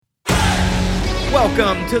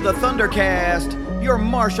Welcome to the Thundercast, your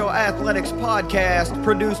Marshall Athletics podcast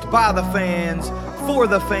produced by the fans, for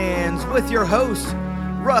the fans, with your hosts,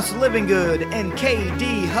 Russ Livingood and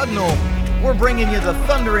KD Hugnall. We're bringing you the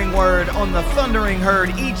thundering word on the thundering herd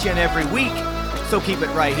each and every week, so keep it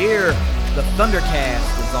right here. The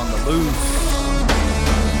Thundercast is on the loose.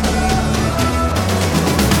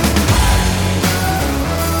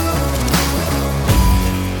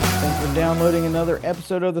 Downloading another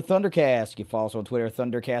episode of the Thundercast. You follow us on Twitter,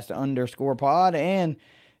 Thundercast_pod, and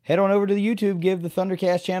head on over to the YouTube. Give the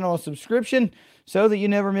Thundercast channel a subscription so that you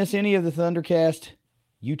never miss any of the Thundercast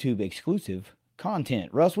YouTube exclusive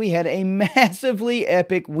content. Russ, we had a massively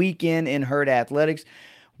epic weekend in herd athletics.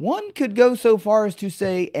 One could go so far as to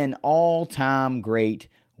say an all-time great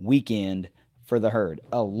weekend for the herd.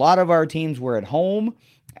 A lot of our teams were at home,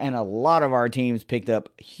 and a lot of our teams picked up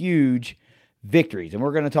huge victories, and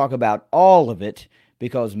we're going to talk about all of it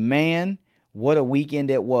because, man, what a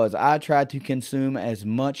weekend it was. I tried to consume as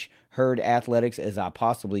much herd athletics as I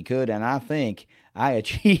possibly could, and I think I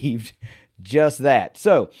achieved just that.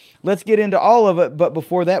 So let's get into all of it, but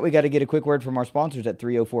before that, we got to get a quick word from our sponsors at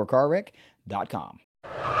 304carwreck.com.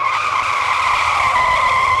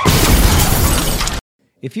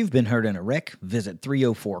 If you've been hurt in a wreck, visit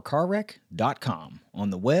 304carwreck.com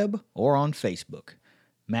on the web or on Facebook.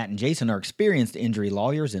 Matt and Jason are experienced injury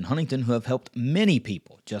lawyers in Huntington who have helped many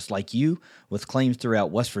people, just like you, with claims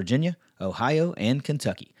throughout West Virginia, Ohio, and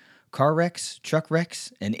Kentucky. Car wrecks, truck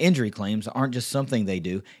wrecks, and injury claims aren't just something they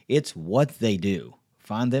do, it's what they do.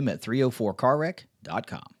 Find them at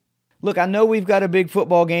 304carwreck.com. Look, I know we've got a big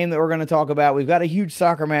football game that we're going to talk about. We've got a huge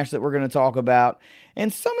soccer match that we're going to talk about.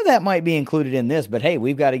 And some of that might be included in this, but hey,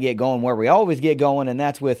 we've got to get going where we always get going, and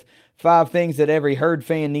that's with 5 things that every herd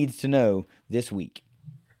fan needs to know this week.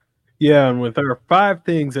 Yeah, and with our 5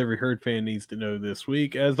 things every herd fan needs to know this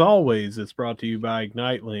week, as always, it's brought to you by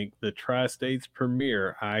Ignite Link, the Tri-State's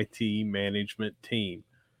premier IT management team.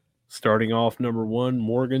 Starting off number 1,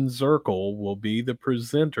 Morgan Zirkle will be the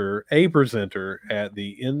presenter at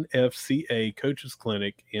the NFCA Coaches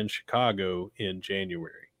Clinic in Chicago in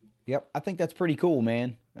January. Yep, I think that's pretty cool,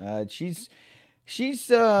 man. She's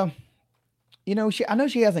I know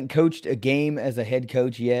she hasn't coached a game as a head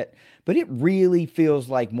coach yet, but it really feels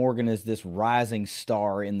like Morgan is this rising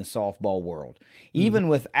star in the softball world, even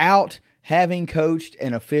without having coached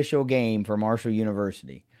an official game for Marshall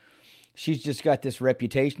University. She's just got this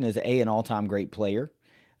reputation as an all-time great player.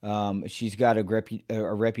 She's got a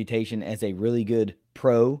reputation as a really good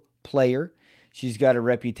pro player. She's got a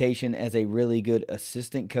reputation as a really good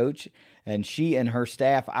assistant coach, and she and her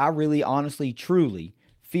staff, I really, honestly, truly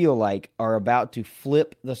feel like are about to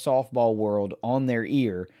flip the softball world on their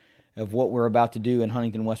ear of what we're about to do in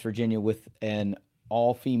Huntington, West Virginia with an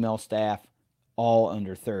all-female staff, all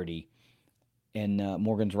under 30. And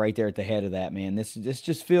Morgan's right there at the head of that, man. This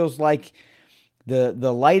just feels like the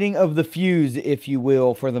lighting of the fuse, if you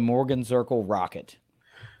will, for the Morgan Zirkle rocket.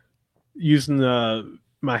 Using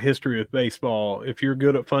my history with baseball, if you're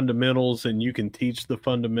good at fundamentals and you can teach the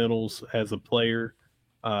fundamentals as a player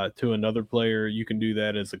to another player, you can do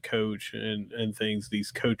that as a coach and things.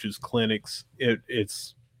 These coaches clinics,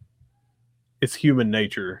 it's human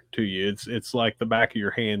nature to you. It's like the back of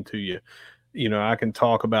your hand to you. You know, I can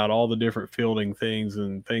talk about all the different fielding things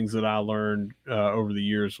and things that I learned over the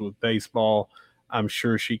years with baseball. I'm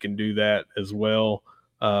sure she can do that as well.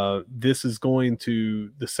 This is going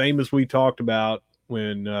to, the same as we talked about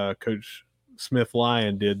when Coach Smith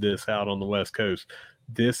Lyon did this out on the West Coast.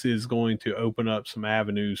 This is going to open up some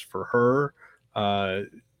avenues for her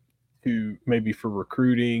to maybe for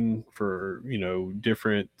recruiting, for,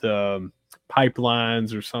 different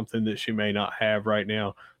pipelines or something that she may not have right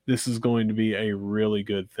now. This is going to be a really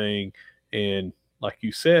good thing. And like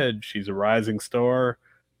you said, she's a rising star.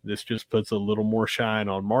 This just puts a little more shine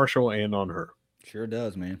on Marshall and on her. Sure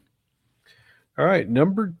does, man. All right,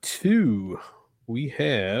 number 2, we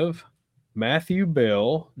have Matthew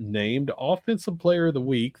Bell named Offensive Player of the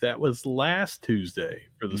Week. That was last Tuesday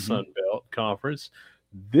for the Sun Belt Conference.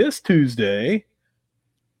 This Tuesday,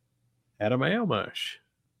 Adam Almush.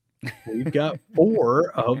 We've got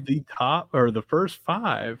 4 of the top, or the first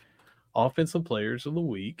 5 Offensive Players of the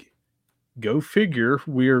Week. Go figure,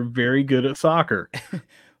 we're very good at soccer.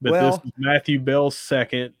 But this is Matthew Bell's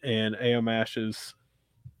second and Almush's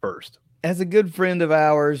first. As a good friend of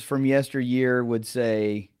ours from yesteryear would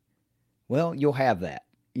say, well, you'll have that.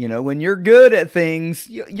 When you're good at things,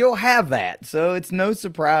 you'll have that. So it's no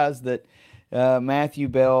surprise that Matthew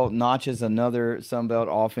Bell notches another Sunbelt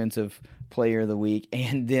Offensive player of the week,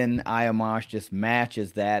 and then Ayamash just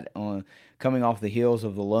matches that on coming off the heels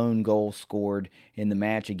of the lone goal scored in the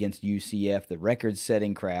match against UCF, the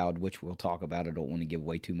record-setting crowd, which we'll talk about. I don't want to give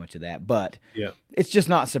away too much of that, but Yeah. it's just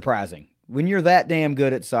not surprising. When you're that damn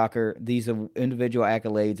good at soccer, these individual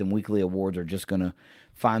accolades and weekly awards are just going to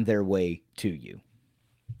find their way to you.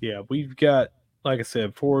 Yeah, we've got, like I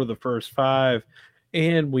said, 4 of the first 5,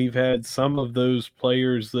 and we've had some of those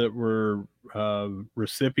players that were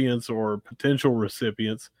recipients or potential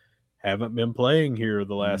recipients haven't been playing here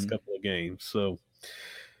the last couple of games. So,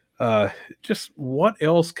 just what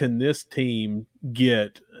else can this team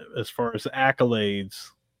get as far as accolades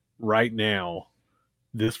right now,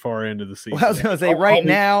 this far into the season? Well, I was going to say right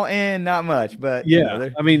now and not much, but yeah,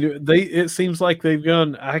 I mean, it seems like they've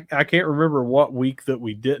gone. I can't remember what week that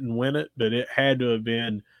we didn't win it, but it had to have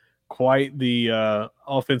been quite the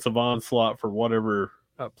offensive onslaught for whatever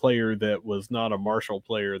player that was not a Marshall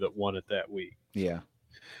player that won it that week. Yeah.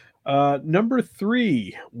 Number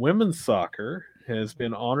 3, women's soccer has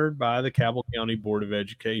been honored by the Cabell County Board of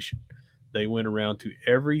Education. They went around to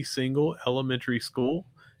every single elementary school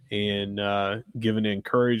and given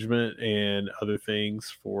encouragement and other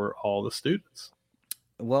things for all the students.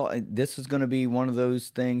 Well, this is going to be one of those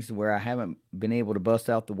things where I haven't been able to bust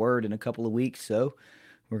out the word in a couple of weeks, so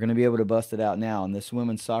we're going to be able to bust it out now. And this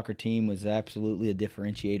women's soccer team was absolutely a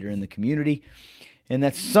differentiator in the community, and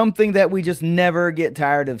that's something that we just never get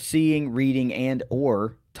tired of seeing, reading, and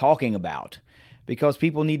or talking about, because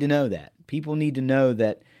people need to know that. People need to know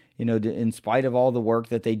that, in spite of all the work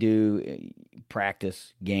that they do,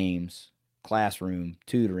 practice, games, classroom,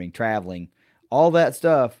 tutoring, traveling, all that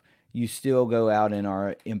stuff, you still go out and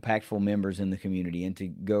are impactful members in the community, and to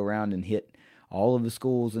go around and hit all of the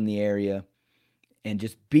schools in the area and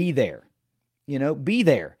just be there, be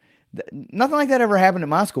there. Nothing like that ever happened at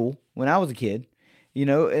my school when I was a kid,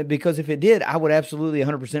 because if it did, I would absolutely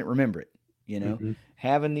 100% remember it.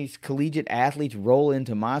 Having these collegiate athletes roll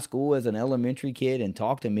into my school as an elementary kid and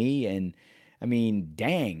talk to me, and I mean,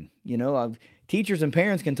 dang, teachers and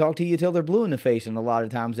parents can talk to you till they're blue in the face, and a lot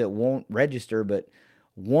of times it won't register, but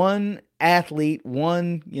one athlete,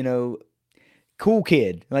 one, cool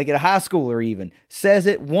kid, like at a high school or even, says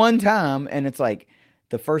it one time, and it's like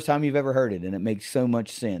the first time you've ever heard it, and it makes so much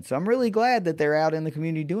sense. So I'm really glad that they're out in the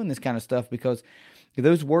community doing this kind of stuff, because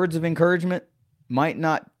those words of encouragement might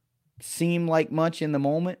not seem like much in the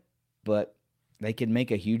moment, but they can make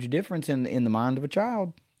a huge difference in the mind of a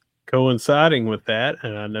child. Coinciding with that,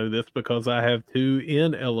 and I know this because I have 2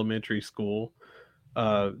 in elementary school,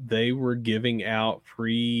 they were giving out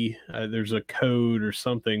free, there's a code or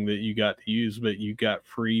something that you got to use, but you got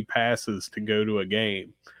free passes to go to a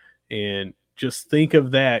game. And just think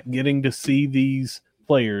of that, getting to see these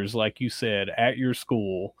players, like you said, at your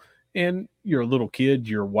school, and you're a little kid,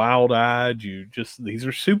 you're wild-eyed, these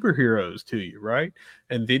are superheroes to you, right?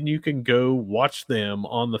 And then you can go watch them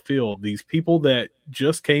on the field, these people that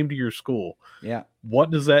just came to your school. Yeah. What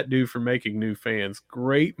does that do for making new fans?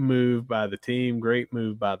 Great move by the team, great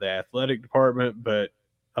move by the athletic department, but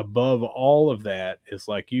above all of that is,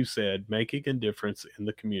 like you said, making a difference in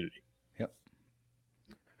the community. Yep.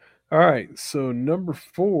 All right, so number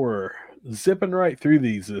 4, zipping right through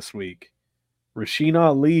these this week. Rasheen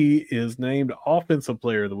Ali is named Offensive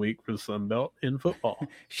Player of the Week for the Sun Belt in football.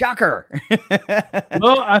 Shocker.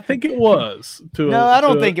 Well, I think it was. I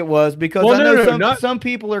don't think it was, because I know some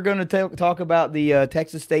people are going to talk about the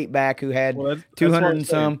Texas State back who had 200 and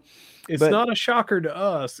some. It's not a shocker to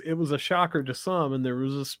us. It was a shocker to some, and there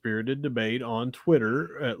was a spirited debate on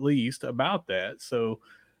Twitter, at least, about that. So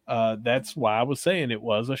that's why I was saying it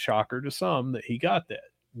was a shocker to some that he got that.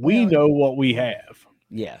 We know what we have.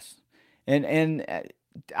 Yes. And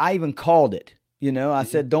I even called it. I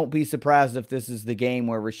said, don't be surprised if this is the game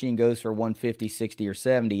where Rasheen goes for 150, 60, or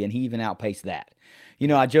 70, and he even outpaced that.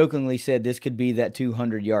 I jokingly said this could be that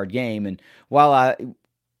 200-yard game, and while I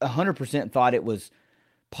 100% thought it was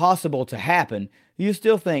possible to happen, you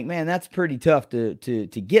still think, man, that's pretty tough to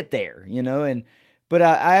get there, but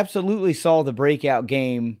I absolutely saw the breakout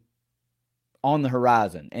game on the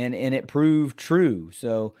horizon, and it proved true.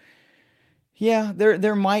 So, yeah,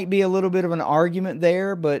 there might be a little bit of an argument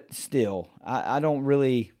there, but still, I don't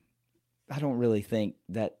really think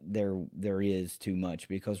that there is too much,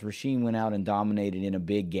 because Rasheen went out and dominated in a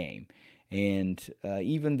big game, and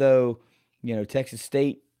even though Texas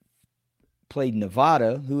State played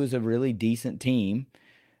Nevada, who is a really decent team,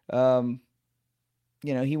 he went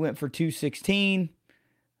for 216.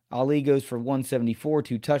 Ali goes for 174,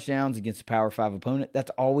 2 touchdowns against a Power 5 opponent.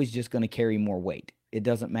 That's always just going to carry more weight. It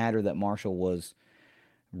doesn't matter that Marshall was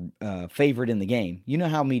favored in the game. You know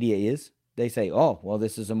how media is. they say, oh, well,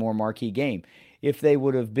 this is a more marquee game. If they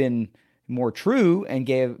would have been more true and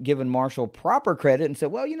given Marshall proper credit and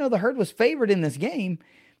said, well, the Herd was favored in this game,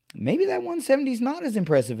 maybe that 170 is not as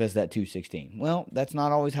impressive as that 216. Well, that's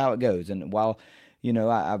not always how it goes. And while,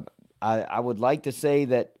 I would like to say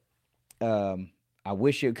that I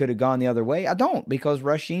wish it could have gone the other way. I don't, because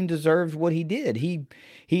Rasheen deserved what he did.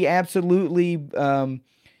 He absolutely,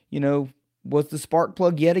 was the spark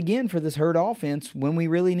plug yet again for this Herd offense when we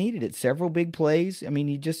really needed it. Several big plays. I mean,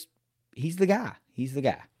 he's the guy. He's the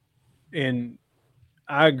guy. And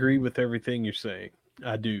I agree with everything you're saying.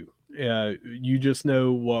 I do. You just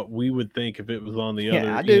know what we would think if it was on the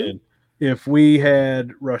other I do. end. If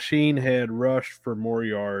Rasheen had rushed for more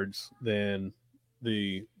yards than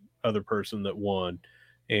the other person that won,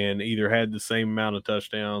 and either had the same amount of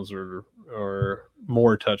touchdowns or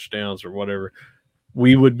more touchdowns or whatever,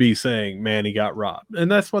 we would be saying, man, he got robbed. And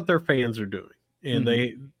that's what their fans are doing. And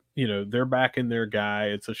they're backing their guy.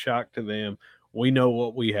 It's a shock to them. We know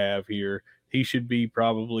what we have here. He should be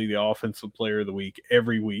probably the offensive player of the week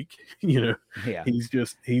every week. Yeah.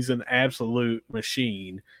 He's an absolute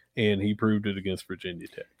machine, and he proved it against Virginia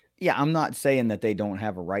Tech. Yeah, I'm not saying that they don't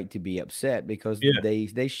have a right to be upset, because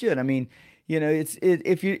they should. I mean,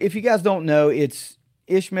 if you guys don't know, it's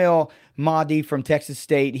Ishmael Mahdi from Texas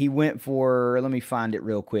State. He went for, let me find it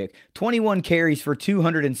real quick, 21 carries for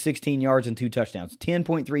 216 yards and 2 touchdowns,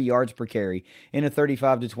 10.3 yards per carry in a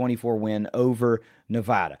 35-24 win over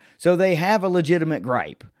Nevada. So they have a legitimate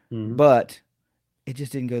gripe, but it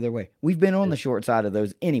just didn't go their way. We've been on the short side of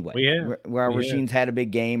those anyway. Where Rasheen's had a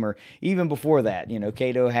big game, or even before that,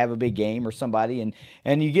 Cato have a big game or somebody,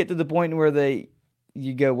 and you get to the point where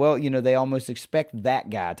you go, well, they almost expect that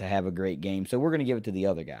guy to have a great game, so we're going to give it to the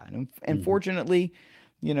other guy. And fortunately,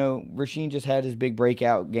 Rasheen just had his big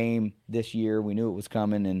breakout game this year. We knew it was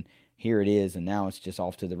coming, and here it is, and now it's just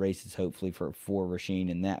off to the races, hopefully, for Rasheen.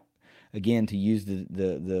 And that, again, to use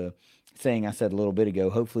the saying I said a little bit ago,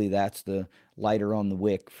 hopefully that's the lighter on the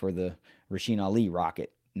wick for the Rasheen Ali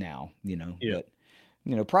rocket now,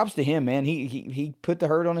 But props to him, man. He put the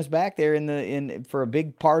Herd on his back there for a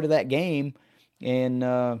big part of that game,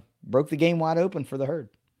 and broke the game wide open for the Herd.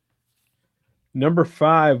 Number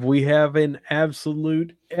 5, we have an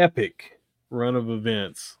absolute epic run of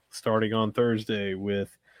events starting on Thursday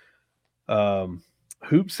with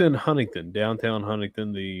Hoops in Huntington, downtown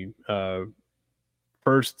Huntington. The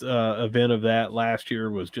first event of that last year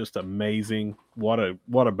was just amazing. What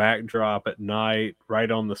a backdrop at night, right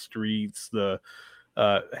on the streets. The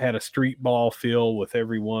had a street ball field with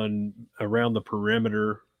everyone around the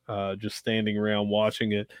perimeter, just standing around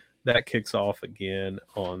watching it. That kicks off again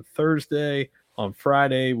on Thursday. On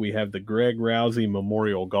Friday, we have the Greg Rousey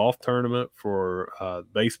Memorial Golf Tournament for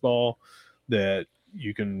baseball that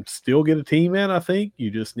you can still get a team in, I think.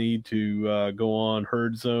 You just need to go on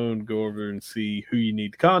Herd Zone, go over and see who you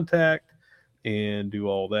need to contact, and do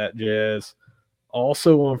all that jazz.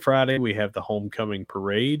 Also on Friday, we have the Homecoming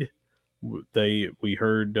Parade. We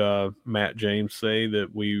heard Matt James say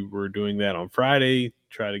that we were doing that on Friday,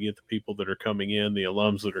 try to get the people that are coming in, the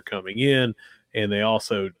alums that are coming in, and they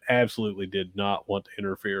also absolutely did not want to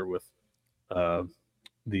interfere with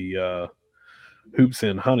the Hoops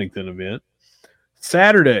in Huntington event.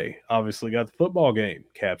 Saturday, obviously, got the football game,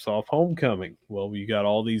 caps off homecoming. Well, you got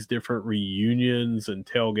all these different reunions and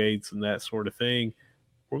tailgates and that sort of thing.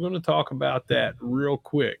 We're going to talk about that real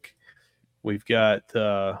quick. We've got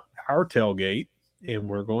our tailgate, and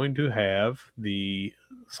we're going to have the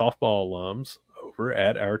softball alums over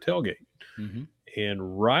at our tailgate. Mm-hmm.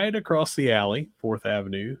 And right across the alley, 4th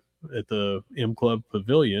Avenue, at the M Club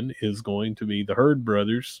Pavilion, is going to be the Herd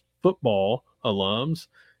Brothers football alums.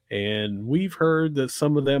 And we've heard that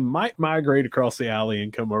some of them might migrate across the alley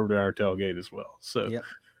and come over to our tailgate as well. So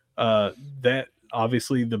that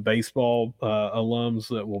obviously the baseball alums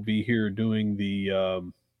that will be here doing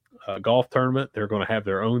the golf tournament, they're going to have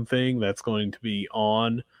their own thing that's going to be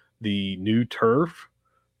on the new turf,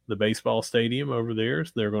 the baseball stadium over there.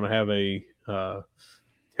 So they're going to have a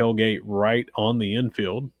tailgate right on the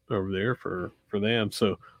infield over there for them.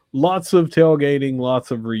 So lots of tailgating,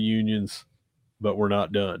 lots of reunions, but we're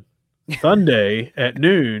not done. Sunday at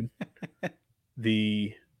noon,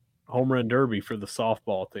 the home run derby for the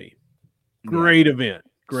softball team. Great event.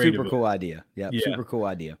 Super cool idea. Yeah, super cool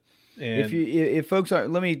idea. And if folks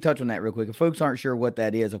aren't, let me touch on that real quick. If folks aren't sure what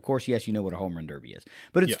that is, of course, yes, you know what a home run derby is,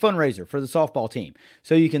 but it's a fundraiser for the softball team.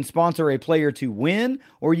 So you can sponsor a player to win,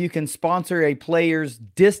 or you can sponsor a player's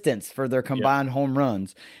distance for their combined home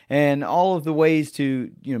runs, and all of the ways to,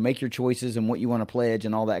 make your choices and what you want to pledge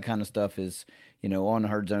and all that kind of stuff is, on the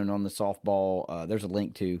Herd Zone, on the softball. There's a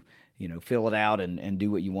link to, fill it out and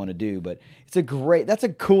do what you want to do. But that's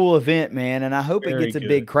a cool event, man. And I hope it Very gets a good.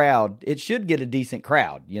 big crowd. It should get a decent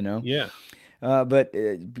crowd. Yeah. But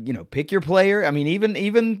pick your player. I mean,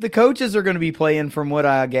 even the coaches are going to be playing, from what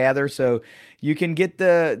I gather. So you can get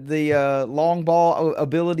the long ball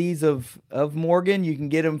abilities of Morgan. You can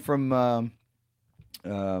get them from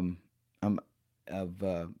um, of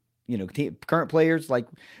current players like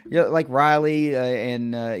Riley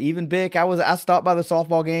and even Bick. I stopped by the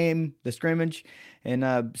softball game, the scrimmage,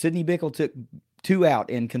 and Sydney Bickle took two out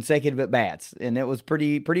in consecutive at bats, and it was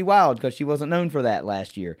pretty wild because she wasn't known for that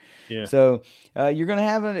last year. Yeah. So you're going to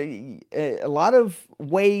have a lot of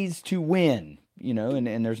ways to win.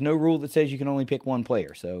 And there's no rule that says you can only pick one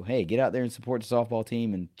player. So hey, get out there and support the softball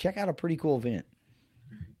team and check out a pretty cool event.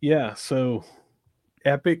 Yeah. So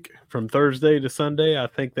epic from Thursday to Sunday, I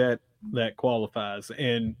think that qualifies.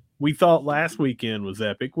 And we thought last weekend was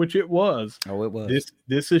epic, which it was. Oh, it was.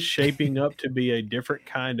 This is shaping up to be a different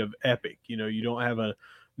kind of epic. You don't have a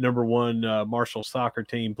number one Marshall soccer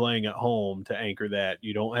team playing at home to anchor that.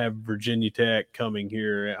 You don't have Virginia Tech coming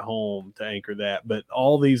here at home to anchor that. But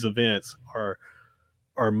all these events are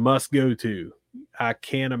must go to. I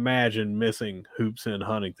can't imagine missing hoops in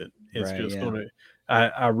Huntington. It's Right, just yeah. going to.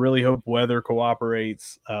 I really hope weather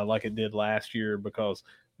cooperates like it did last year, because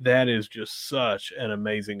that is just such an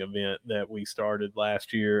amazing event that we started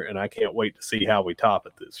last year, and I can't wait to see how we top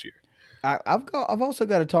it this year. I've also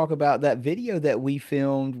got to talk about that video that we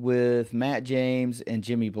filmed with Matt James and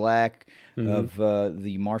Jimmy Black Mm-hmm. of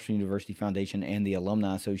the Marshall University Foundation and the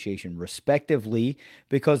Alumni Association, respectively,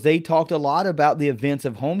 because they talked a lot about the events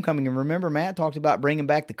of homecoming. And remember, Matt talked about bringing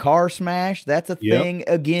back the car smash. That's a Yep. thing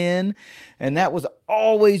again, and that was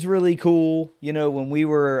always really cool. When we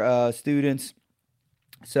were students.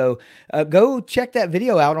 So go check that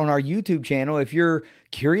video out on our YouTube channel if you're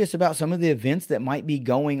curious about some of the events that might be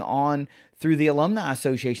going on through the Alumni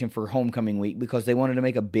Association for Homecoming Week, because they wanted to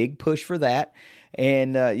make a big push for that.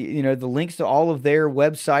 And, the links to all of their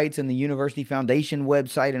websites and the University Foundation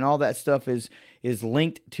website and all that stuff is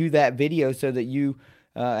linked to that video, so that you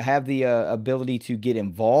have the ability to get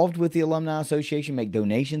involved with the Alumni Association, make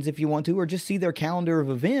donations if you want to, or just see their calendar of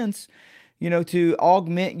events, to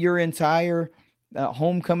augment your entire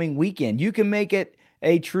homecoming weekend. You can make it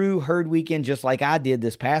a true herd weekend, just like I did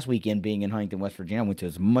this past weekend being in Huntington, West Virginia. I went to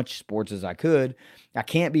as much sports as I could. I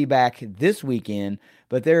can't be back this weekend,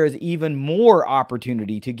 but there is even more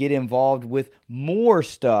opportunity to get involved with more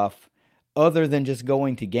stuff other than just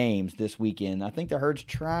going to games this weekend. I think the herd's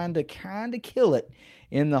trying to kind of kill it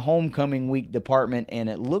in the homecoming week department, and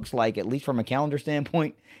it looks like, at least from a calendar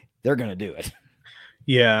standpoint, they're going to do it.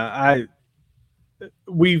 Yeah,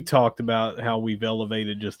 we've talked about how we've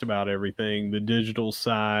elevated just about everything, the digital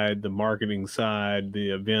side, the marketing side,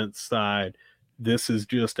 the events side. This is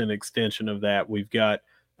just an extension of that. We've got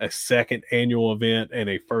a second annual event and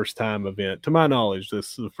a first time event. To my knowledge, this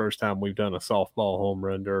is the first time we've done a softball home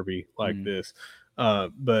run derby like this.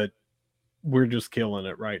 But we're just killing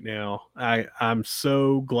it right now. I'm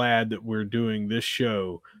so glad that we're doing this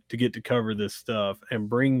show to get to cover this stuff and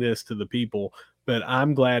bring this to the people. But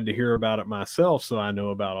I'm glad to hear about it myself, so I know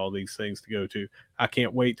about all these things to go to. I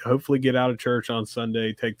can't wait to hopefully get out of church on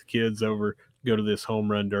Sunday, take the kids over, go to this home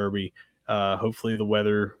run derby. Hopefully the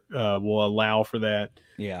weather will allow for that.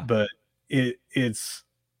 Yeah. But it's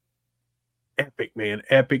epic, man.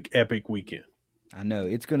 Epic weekend. I know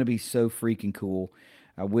it's going to be so freaking cool.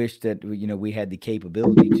 I wish that we had the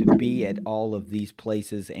capability to be at all of these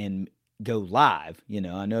places and go live.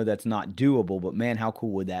 I know that's not doable, but man, how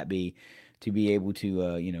cool would that be to be able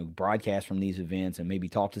to broadcast from these events and maybe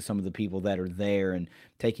talk to some of the people that are there and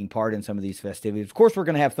taking part in some of these festivities. Of course, we're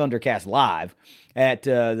going to have Thundercast live at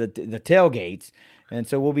the tailgates, and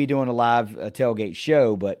so we'll be doing a live tailgate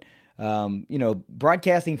show. But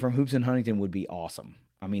broadcasting from Hoops in Huntington would be awesome.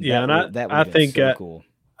 I mean, yeah, that would be so cool.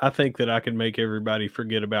 I think that I can make everybody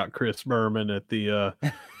forget about Chris Berman at the,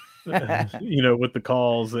 with the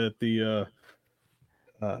calls at the,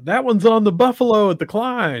 that one's on the Buffalo at the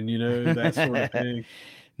Klein, that sort of thing.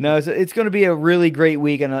 No, it's going to be a really great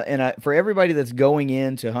week. And for everybody that's going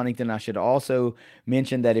into Huntington, I should also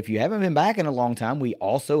mention that if you haven't been back in a long time, we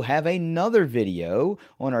also have another video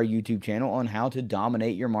on our YouTube channel on how to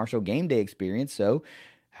dominate your Marshall game day experience. So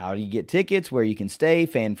how do you get tickets, where you can stay,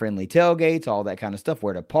 fan-friendly tailgates, all that kind of stuff,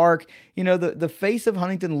 where to park. The face of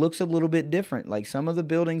Huntington looks a little bit different. Like some of the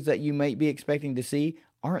buildings that you might be expecting to see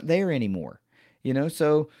aren't there anymore.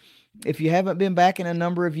 So if you haven't been back in a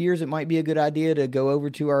number of years, it might be a good idea to go over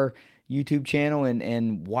to our YouTube channel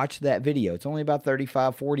and watch that video. It's only about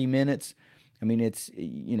 35, 40 minutes. I mean, it's,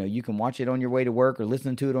 you can watch it on your way to work or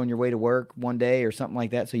listen to it on your way to work one day or something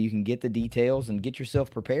like that so you can get the details and get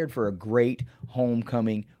yourself prepared for a great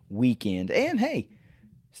homecoming weekend. And hey,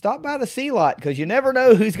 stop by the Sea Lot because you never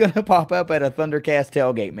know who's going to pop up at a Thundercast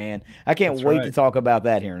tailgate, man. I can't That's wait to right. talk about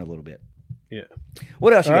that here in a little bit. Yeah.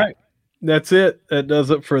 What else All you got? right. That's it. That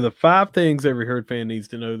does it for the 5 things every Herd fan needs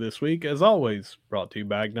to know this week. As always, brought to you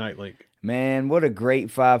by Ignite Link. Man, what a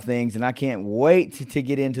great 5 things. And I can't wait to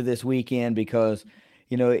get into this weekend because,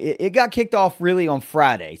 it got kicked off really on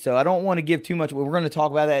Friday. So I don't want to give too much. We're going to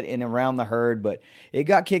talk about that in Around the Herd, but it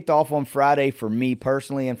got kicked off on Friday for me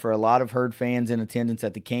personally and for a lot of Herd fans in attendance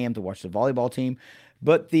at the camp to watch the volleyball team.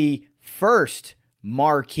 But the first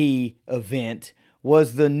marquee event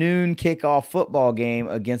was the noon kickoff football game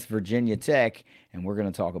against Virginia Tech. And we're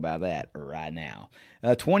going to talk about that right now.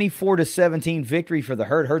 24-17 victory for the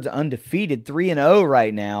Herd. Herd's undefeated, 3-0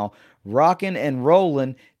 right now, rocking and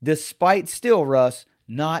rolling, despite still, Russ,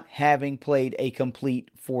 not having played a complete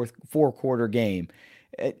four-quarter game.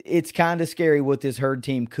 It's kind of scary what this Herd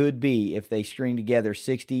team could be if they string together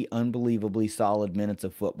 60 unbelievably solid minutes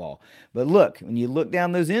of football. But look, when you look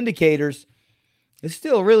down those indicators, it's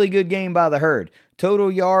still a really good game by the Herd.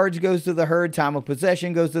 Total yards goes to the Herd. Time of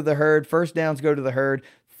possession goes to the Herd. First downs go to the Herd.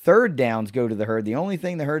 Third downs go to the Herd. The only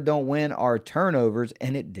thing the Herd don't win are turnovers,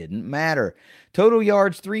 and it didn't matter. Total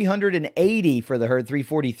yards, 380 for the Herd,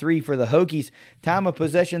 343 for the Hokies. Time of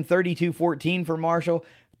possession, 32-14 for Marshall,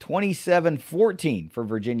 27-14 for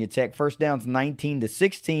Virginia Tech. First downs,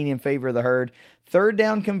 19-16 in favor of the Herd. Third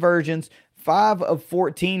down conversions, 5 of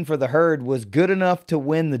 14 for the Herd was good enough to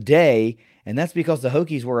win the day, and that's because the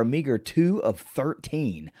Hokies were a meager 2 of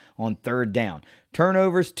 13 on third down.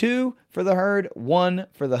 Turnovers, 2 for the Herd, 1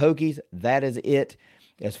 for the Hokies. That is it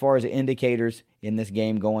as far as the indicators in this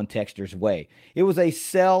game going Texter's way. It was a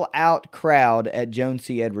sell-out crowd at Jones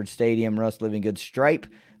C. Edwards Stadium. Russ Living Good stripe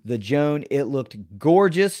the Joan. It looked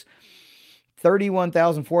gorgeous.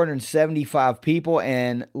 31,475 people,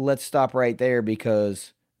 and let's stop right there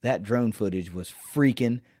because that drone footage was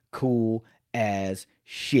freaking cool as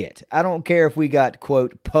shit. I don't care if we got,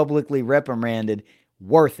 quote, publicly reprimanded.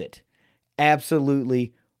 Worth it.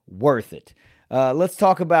 Absolutely worth it. Let's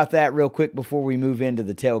talk about that real quick before we move into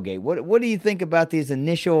the tailgate. What do you think about these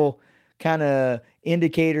initial kind of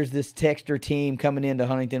indicators, this Texter team coming into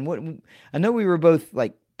Huntington? I know we were both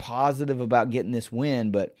like positive about getting this win,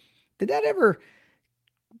 but did that ever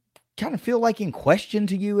kind of feel like in question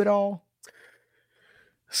to you at all?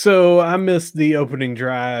 So I missed the opening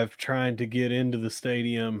drive trying to get into the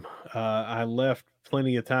stadium. I left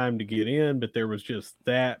plenty of time to get in, but there was just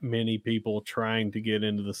that many people trying to get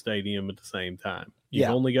into the stadium at the same time. You've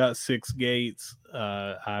only got 6 gates.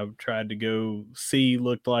 I tried to go see,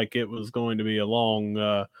 looked like it was going to be a long,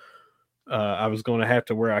 I was going to have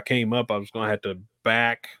to, where I came up, I was going to have to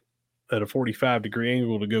back at a 45-degree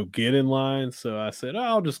angle to go get in line. So I said,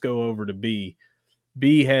 I'll just go over to B.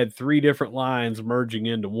 B had 3 different lines merging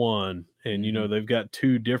into one. And, they've got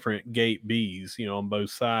 2 different gate Bs, on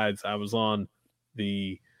both sides. I was on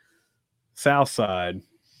the south side,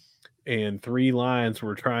 and 3 lines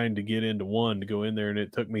were trying to get into one to go in there, and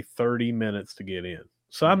it took me 30 minutes to get in.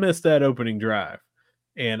 So I missed that opening drive.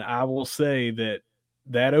 And I will say that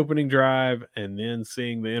opening drive and then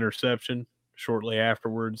seeing the interception shortly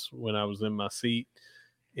afterwards when I was in my seat,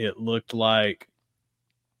 it looked like,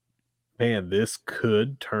 man, this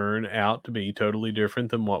could turn out to be totally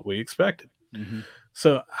different than what we expected. Mm-hmm.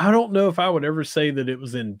 So I don't know if I would ever say that it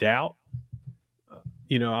was in doubt.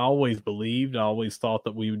 I always believed, I always thought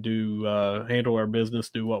that we would handle our business,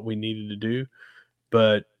 do what we needed to do.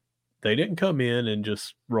 But they didn't come in and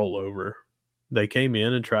just roll over. They came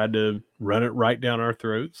in and tried to run it right down our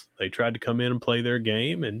throats. They tried to come in and play their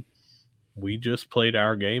game, and we just played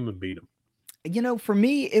our game and beat them. For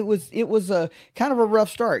me, it was a kind of a rough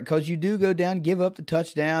start because you do go down, give up the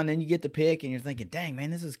touchdown, and you get the pick, and you're thinking, dang,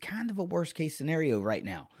 man, this is kind of a worst case scenario right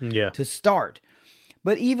now to start.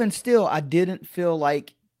 But even still, I didn't feel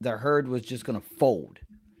like the Herd was just going to fold.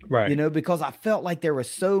 Right. Because I felt like there was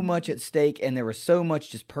so much at stake and there was so much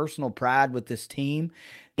just personal pride with this team.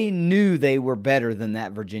 They knew they were better than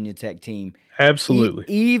that Virginia Tech team. Absolutely.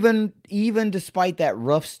 Even despite that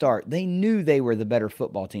rough start, they knew they were the better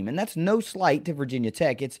football team. And that's no slight to Virginia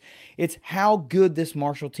Tech. It's how good this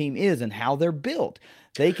Marshall team is and how they're built.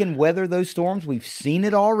 They can weather those storms. We've seen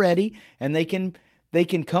it already, and they can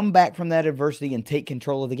come back from that adversity and take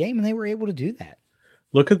control of the game, and they were able to do that.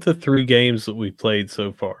 Look at the 3 games that we've played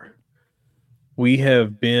so far. We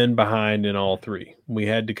have been behind in all 3. We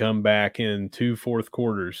had to come back in 2 fourth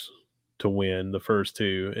quarters to win the first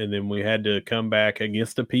two, and then we had to come back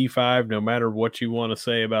against a P5. No matter what you want to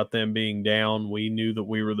say about them being down, we knew that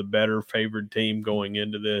we were the better favored team going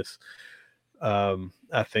into this.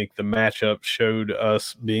 I think the matchup showed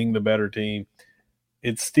us being the better team.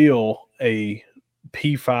 It's still a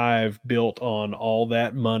P5 built on all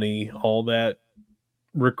that money, all that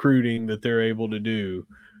recruiting that they're able to do,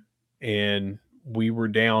 and we were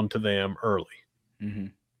down to them early. Mm-hmm.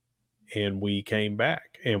 And we came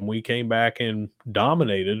back and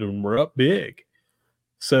dominated, and we're up big.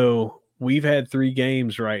 So we've had 3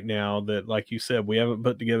 games right now that, like you said, we haven't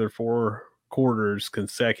put together 4 quarters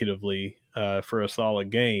consecutively for a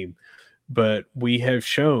solid game, but we have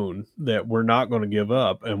shown that we're not going to give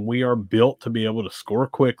up, and we are built to be able to score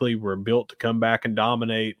quickly. We're built to come back and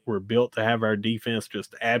dominate. We're built to have our defense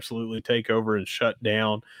just absolutely take over and shut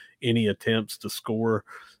down any attempts to score.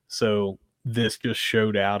 So this just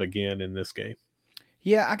showed out again in this game.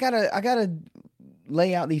 Yeah, I gotta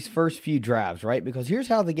lay out these first few drives, right? Because here's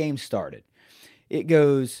how the game started. It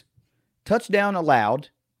goes touchdown allowed,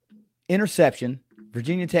 interception,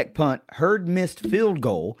 Virginia Tech punt, Hurd missed field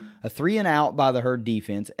goal, a 3-and-out by the Hurd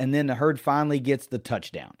defense, and then the Hurd finally gets the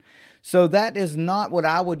touchdown. So that is not what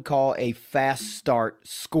I would call a fast start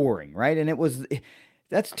scoring, right? And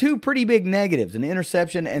that's 2 pretty big negatives, an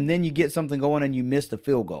interception, and then you get something going and you miss the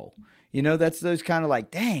field goal. That's those kind of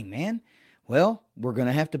like, dang, man. Well, we're going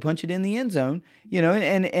to have to punch it in the end zone,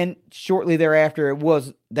 and shortly thereafter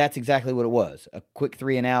that's exactly what it was. A quick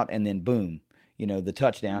 3-and-out, and then boom, the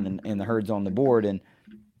touchdown, and the Herd's on the board, and,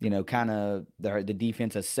 kind of the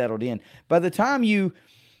defense has settled in. By the time you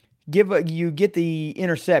get the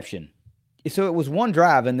interception, so it was one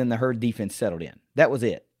drive, and then the Herd defense settled in. That was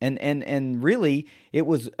it. And really, it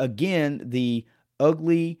was, again, the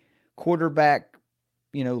ugly quarterback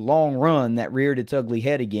long run that reared its ugly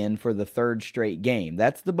head again for the 3rd straight game.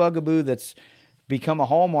 That's the bugaboo that's become a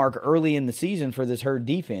hallmark early in the season for this Herd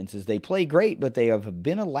defense. Is they play great, but they have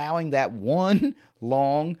been allowing that one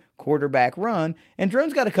long quarterback run. And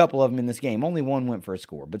Drone's got a couple of them in this game. Only one went for a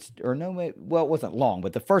score, it wasn't long,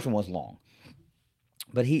 but the first one was long.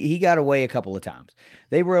 But he got away a couple of times.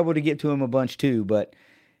 They were able to get to him a bunch too, but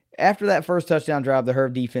after that first touchdown drive, the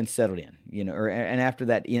Herb defense settled in, and after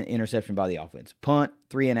that interception by the offense. Punt,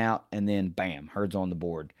 3-and-out, and then bam, Herd's on the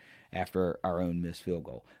board after our own missed field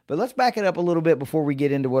goal. But let's back it up a little bit before we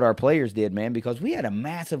get into what our players did, man, because we had a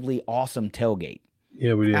massively awesome tailgate.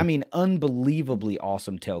 Yeah, we did. I mean, unbelievably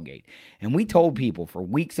awesome tailgate. And we told people for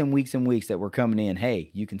weeks and weeks and weeks that we're coming in,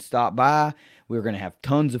 hey, you can stop by. We're going to have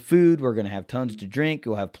tons of food. We're going to have tons to drink.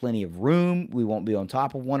 We'll have plenty of room. We won't be on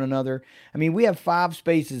top of one another. I mean, we have 5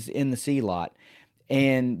 spaces in the C lot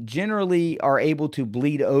and generally are able to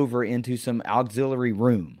bleed over into some auxiliary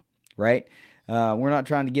room, right? We're not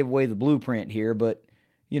trying to give away the blueprint here, but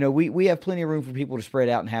we have plenty of room for people to spread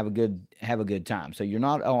out and have a good time. So you're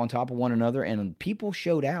not on top of one another, and people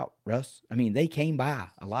showed out, Russ. I mean, they came by,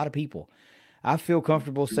 a lot of people. I feel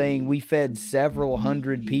comfortable saying we fed several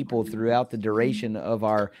hundred people throughout the duration of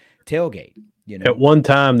our tailgate. At one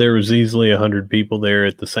time, there was easily 100 people there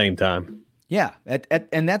at the same time. Yeah,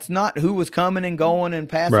 and that's not who was coming and going and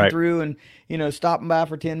passing through and stopping by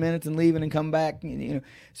for 10 minutes and leaving and come back.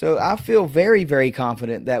 So I feel very, very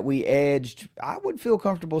confident that we edged. I would feel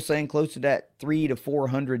comfortable saying close to that 300 to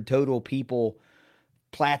 400 total people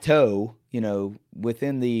plateau.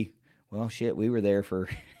 Within the we were there for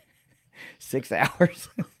 6 hours,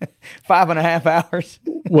 5.5 hours.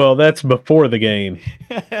 Well, that's before the game.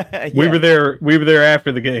 Yeah. We were there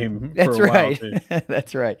after the game. That's for a right. While,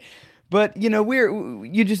 that's right. But,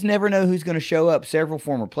 you just never know who's going to show up. Several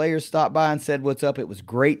former players stopped by and said, what's up? It was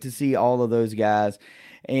great to see all of those guys.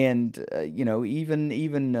 And,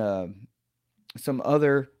 even some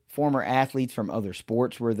other former athletes from other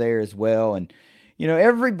sports were there as well. And,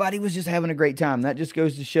 everybody was just having a great time. That just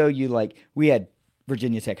goes to show you, like, we had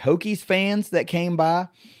Virginia Tech Hokies fans that came by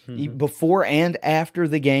before and after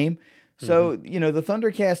the game. So, the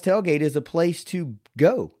Thundercast tailgate is a place to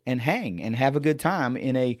go and hang and have a good time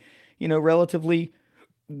in a, relatively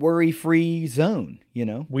worry-free zone,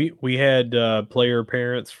 We had player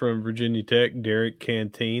parents from Virginia Tech, Derek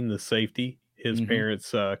Canteen, the safety. His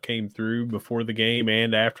parents came through before the game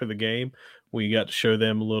and after the game. We got to show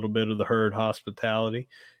them a little bit of the Herd hospitality,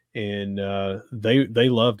 and they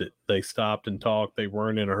loved it. They stopped and talked. They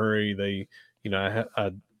weren't in a hurry. They,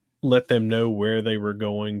 I let them know where they were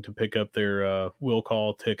going to pick up their will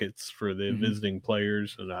call tickets for the visiting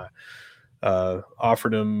players, and I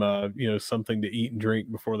offered them, something to eat and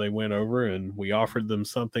drink before they went over, and we offered them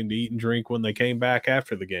something to eat and drink when they came back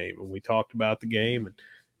after the game, and we talked about the game. And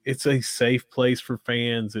it's a safe place for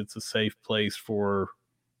fans. It's a safe place for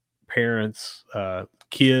parents,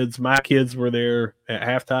 kids. My kids were there at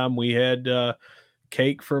halftime. We had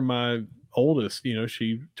cake for my oldest.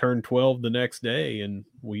 She turned 12 the next day, and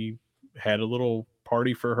we had a little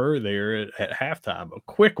party for her there at halftime. A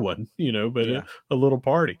quick one, but Yeah. a little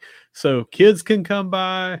party. So kids can come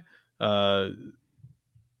by.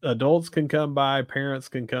 Adults can come by, parents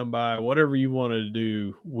can come by, whatever you want to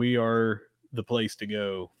do. We are the place to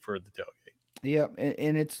go for the tailgate. Yeah,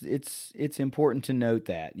 and it's important to note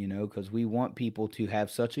that, because we want people to have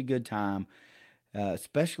such a good time,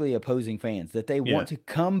 especially opposing fans, that they Yeah. want to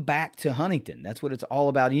come back to Huntington. That's what it's all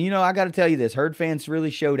about. And, I got to tell you this, Herd fans really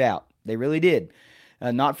showed out. They really did.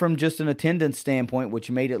 Not from just an attendance standpoint, which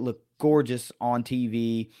made it look gorgeous on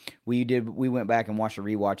TV. We went back and watched a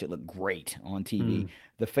rewatch. It looked great on TV.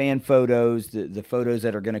 The fan photos, the photos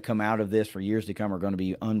that are going to come out of this for years to come are going to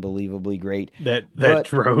be unbelievably great. That But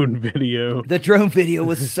drone video. the drone video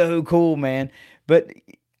was so cool, man. But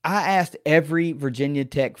I asked every Virginia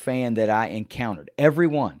Tech fan that I encountered,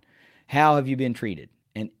 everyone, how have you been treated?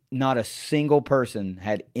 And not a single person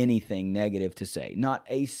had anything negative to say. Not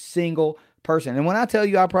a single person. And when I tell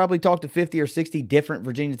you I probably talked to 50 or 60 different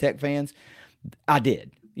Virginia Tech fans, I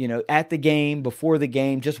did. At the game, before the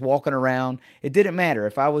game, just walking around. It didn't matter.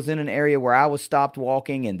 If I was in an area where I was stopped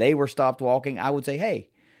walking and they were stopped walking, I would say, hey,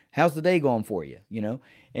 how's the day going for you?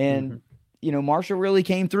 And Marshall really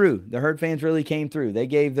came through. The Herd fans really came through. They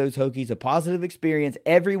gave those Hokies a positive experience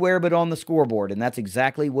everywhere but on the scoreboard, and that's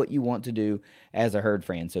exactly what you want to do as a Herd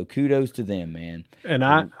fan. So kudos to them, man. And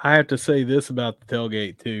I have to say this about the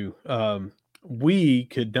tailgate too. We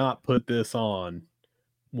could not put this on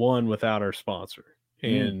without our sponsor.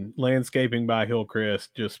 And Landscaping by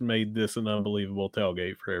Hillcrest just made this an unbelievable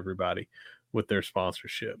tailgate for everybody with their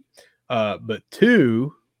sponsorship. But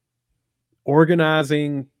two,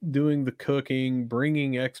 organizing, doing the cooking,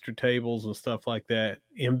 bringing extra tables and stuff like that.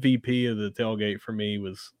 MVP of the tailgate for me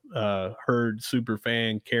was Herd super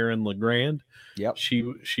fan Karen LeGrand. Yep.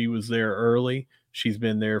 She was there early. She's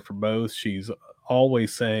been there for both. She's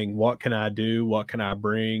always saying, what can I do? What can I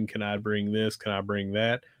bring? Can I bring this? Can I bring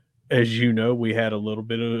that? As you know, we had a little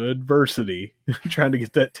bit of adversity trying to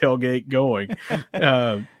get that tailgate going.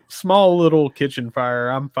 Small little kitchen fire.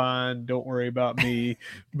 I'm fine. Don't worry about me.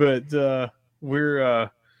 But we're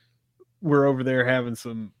over there having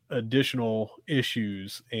some additional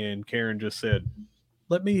issues, and Karen just said,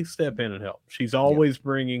 let me step in and help. She's always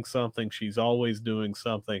bringing something. She's always doing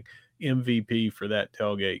something. MVP for that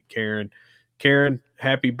tailgate, Karen. Karen,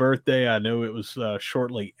 happy birthday. I know it was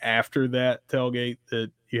shortly after that tailgate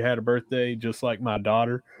that you had a birthday, just like my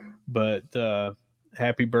daughter. But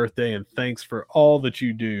happy birthday, and thanks for all that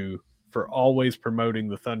you do, for always promoting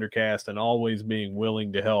the Thundercast and always being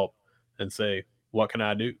willing to help and say, what can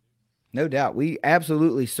I do? No doubt. We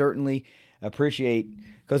absolutely, certainly appreciate,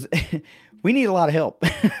 because we need a lot of help.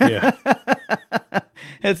 Yeah.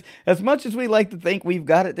 As much as we like to think we've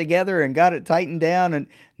got it together and got it tightened down, and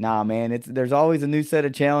nah, man, there's always a new set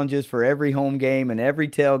of challenges for every home game and every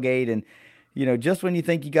tailgate, and just when you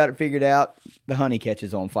think you got it figured out, the honey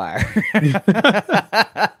catches on fire.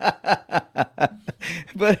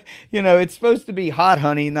 But it's supposed to be hot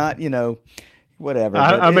honey, not whatever.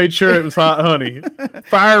 I made sure it was hot honey.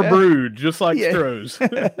 Fire brewed, just like Stroh's.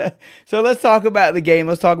 So let's talk about the game.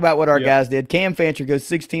 Let's talk about what our guys did. Cam Fancher goes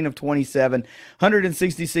 16 of 27,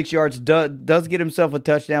 166 yards, does get himself a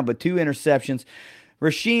touchdown, but 2 interceptions.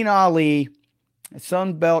 Rasheen Ali,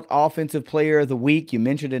 Sun Belt Offensive Player of the Week. You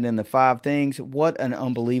mentioned it in the 5 things. What an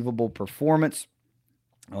unbelievable performance.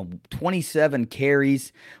 27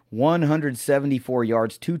 carries, 174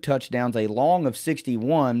 yards, 2 touchdowns, a long of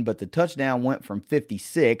 61, but the touchdown went from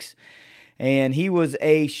 56. And he was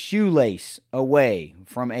a shoelace away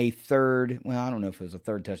from a third. Well, I don't know if it was a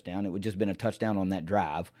third touchdown. It would just been a touchdown on that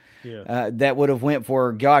drive. Yeah. That would have went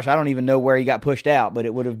for, gosh, I don't even know where he got pushed out, but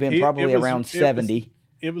it would have been probably around 70.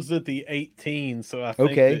 It was at the 18, so I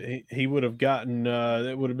think that he would have gotten,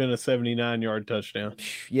 it would have been a 79-yard touchdown.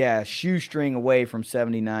 Yeah, shoestring away from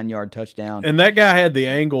 79-yard touchdown. And that guy had the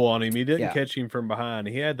angle on him. He didn't catch him from behind.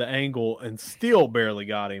 He had the angle and still barely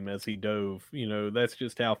got him as he dove. That's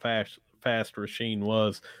just how fast Rasheen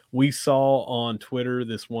was. We saw on Twitter,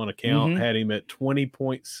 this one account had him at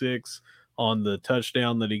 20.6 on the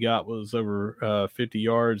touchdown that he got was over 50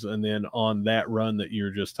 yards. And then on that run that you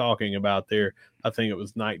were just talking about there, I think it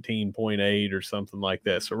was 19.8 or something like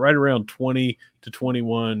that. So right around 20 to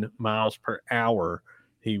 21 miles per hour,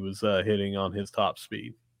 he was hitting on his top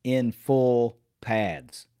speed. In full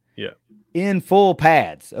pads. Yeah. In full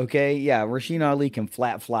pads. Okay. Yeah. Rasheen Ali can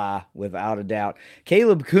flat fly without a doubt.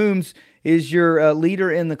 Caleb Coombs is your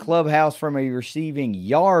leader in the clubhouse from a receiving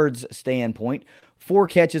yards standpoint. 4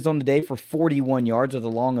 catches on the day for 41 yards with a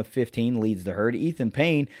long of 15, leads the herd. Ethan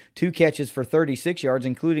Payne, 2 catches for 36 yards,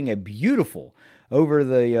 including a beautiful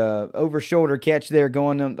over shoulder catch there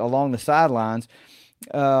going along the sidelines.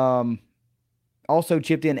 Also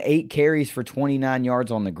chipped in 8 carries for 29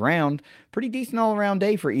 yards on the ground. Pretty decent all-around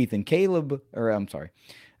day for Ethan.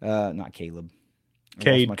 Not Caleb.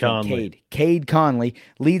 Cade Conley. Cade Conley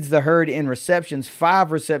leads the herd in receptions,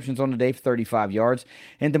 5 receptions on the day for 35 yards.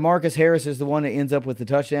 And DeMarcus Harris is the one that ends up with the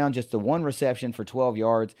touchdown, just the 1 reception for 12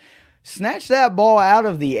 yards. Snatched that ball out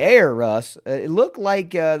of the air, Russ. It looked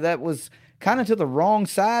like that was kind of to the wrong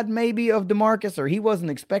side maybe of DeMarcus, or he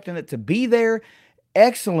wasn't expecting it to be there.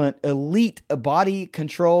 Excellent, elite body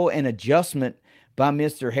control and adjustment by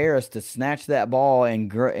Mr. Harris to snatch that ball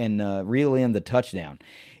and reel in the touchdown.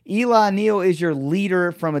 Eli Neal is your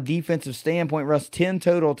leader from a defensive standpoint. Russ, 10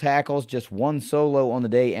 total tackles, just 1 solo on the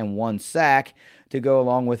day and 1 sack to go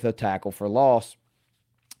along with a tackle for loss.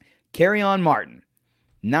 Kerryon Martin,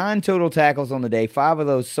 9 total tackles on the day, 5 of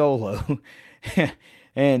those solo.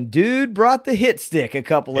 And dude brought the hit stick a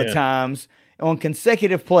couple of times on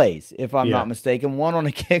consecutive plays, if I'm not mistaken. 1 on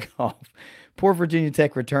a kickoff. Poor Virginia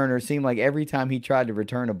Tech returner. Seemed like every time he tried to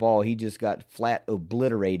return a ball, he just got flat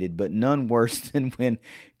obliterated, but none worse than when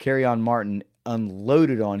Kerryon Martin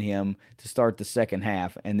unloaded on him to start the second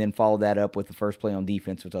half and then followed that up with the first play on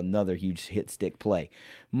defense with another huge hit stick play.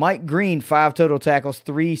 Mike Green, 5 total tackles,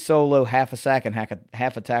 3 solo, half a sack, and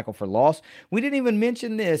half a tackle for loss. We didn't even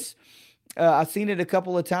mention this. I've seen it a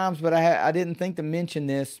couple of times, but I didn't think to mention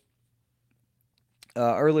this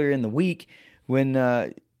earlier in the week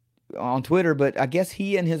when on Twitter, but I guess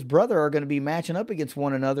he and his brother are going to be matching up against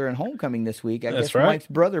one another in homecoming this week. I guess Mike's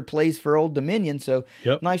brother plays for Old Dominion, so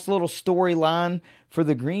nice little storyline for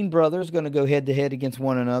the Green brothers, going to go head-to-head against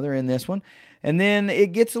one another in this one. And then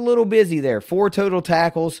it gets a little busy there. 4 total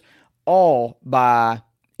tackles, all by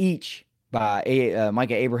Micah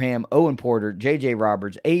Abraham, Owen Porter, J.J.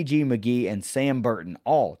 Roberts, A.G. McGee, and Sam Burton,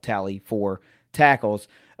 all tally 4 tackles.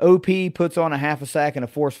 OP puts on a half a sack and a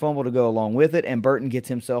forced fumble to go along with it, and Burton gets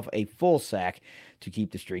himself a full sack to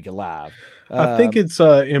keep the streak alive. I think it's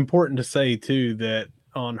important to say, too, that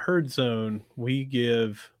on Herd Zone, we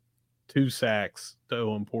give 2 sacks to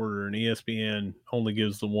Owen Porter, and ESPN only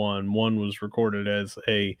gives the 1. 1 was recorded as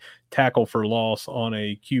a tackle for loss on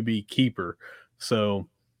a QB keeper. So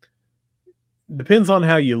depends on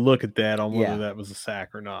how you look at that, on whether that was a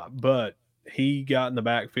sack or not. But he got in the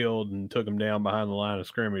backfield and took him down behind the line of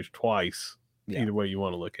scrimmage twice. Either way you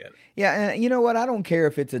want to look at it. Yeah, and you know what? I don't care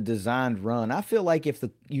if it's a designed run. I feel like if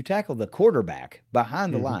you tackle the quarterback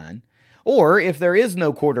behind the line, or if there is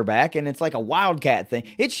no quarterback and it's like a wildcat thing,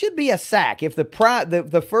 it should be a sack. If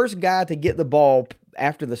the first guy to get the ball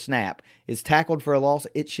after the snap is tackled for a loss,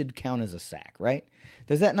 it should count as a sack, right?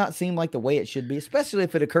 Does that not seem like the way it should be, especially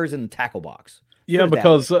if it occurs in the tackle box? Yeah,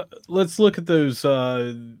 because let's look at those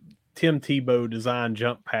Tim Tebow design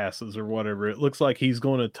jump passes or whatever. It looks like he's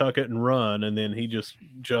going to tuck it and run, and then he just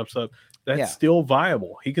jumps up. That's still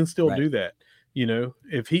viable. He can still do that. You know,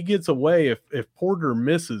 if he gets away, if Porter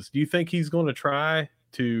misses, do you think he's going to try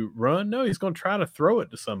to run? No, he's going to try to throw it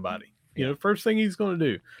to somebody. You know, first thing he's going to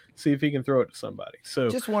do, see if he can throw it to somebody. So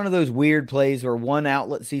just one of those weird plays where one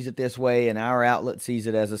outlet sees it this way and our outlet sees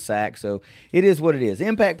it as a sack. So it is what it is.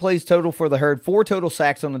 Impact plays total for the herd, 4 total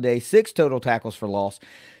sacks on the day, 6 total tackles for loss,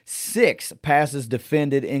 6 passes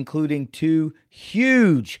defended, including 2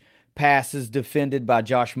 huge passes defended by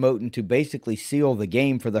Josh Moten to basically seal the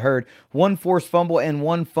game for the herd. 1 forced fumble and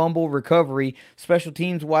 1 fumble recovery. Special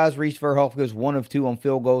teams wise, Reese Verhoff goes 1 of 2 on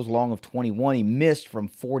field goals, long of 21. He missed from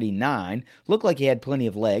 49. Looked like he had plenty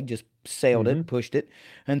of leg, just sailed it, pushed it.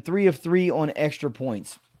 And 3 of 3 on extra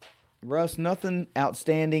points. Russ, nothing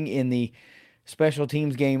outstanding in the special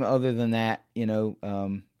teams game other than that,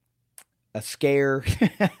 a scare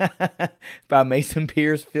by Mason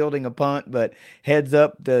Pierce fielding a punt, but heads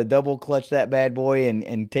up to double clutch that bad boy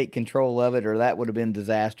and take control of it, or that would have been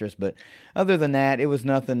disastrous. But other than that, it was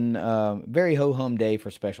nothing. Very ho-hum day for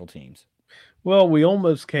special teams. Well, we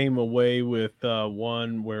almost came away with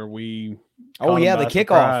one where we the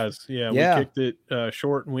kickoff. We kicked it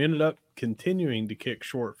short, and we ended up continuing to kick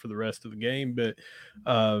short for the rest of the game, but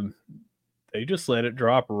they just let it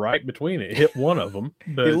drop right between it. Hit one of them.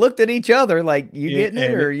 But they looked at each other like, you getting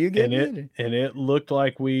it or you getting it? And it looked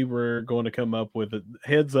like we were going to come up with a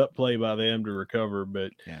heads-up play by them to recover.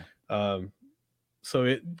 But so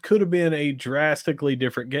it could have been a drastically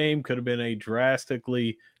different game, could have been a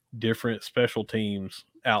drastically different special teams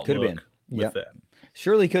outlook with that.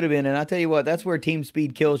 Surely could have been. And I'll tell you what, that's where team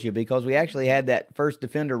speed kills you because we actually had that first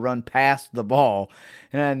defender run past the ball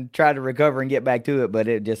and try to recover and get back to it, but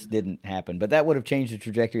it just didn't happen. But that would have changed the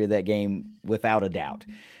trajectory of that game without a doubt.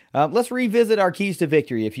 Let's revisit our keys to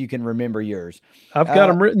victory if you can remember yours. I've got Uh,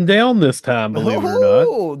 them written down this time, believe it or not.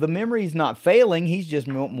 oh, the memory's not failing. He's just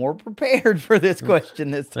more prepared for this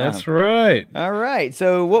question this time. That's right. All right.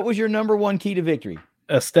 So, what was your number one key to victory?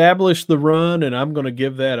 Establish the run, and I'm going to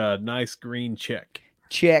give that a nice green check.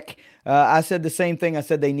 Check. I said the same thing. I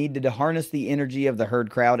said they needed to harness the energy of the herd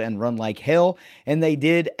crowd and run like hell, and they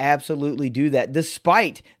did absolutely do that.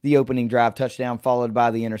 Despite the opening drive touchdown followed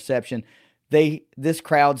by the interception, this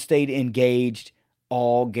crowd stayed engaged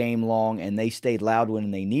all game long, and they stayed loud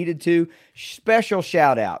when they needed to. Special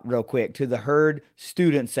shout out, real quick, to the herd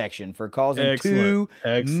student section for causing two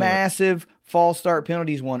massive false start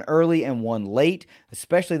penalties, one early and one late,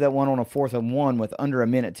 especially that one on a 4th and 1 with under a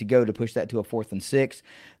minute to go to push that to a 4th and 6.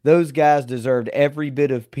 Those guys deserved every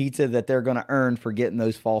bit of pizza that they're going to earn for getting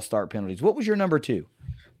those false start penalties. What was your number 2?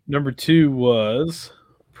 Number 2 was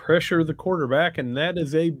pressure the quarterback, and that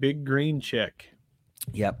is a big green check.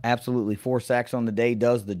 Yep, absolutely. 4 sacks on the day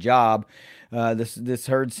does the job. This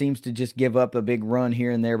herd seems to just give up a big run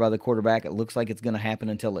here and there by the quarterback. It looks like it's going to happen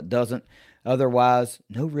until it doesn't. Otherwise,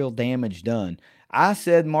 no real damage done. I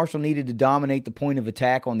said Marshall needed to dominate the point of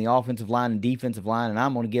attack on the offensive line and defensive line, and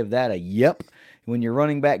I'm going to give that a yep. When your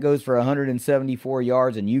running back goes for 174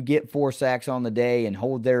 yards and you get 4 sacks on the day and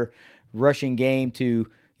hold their rushing game to,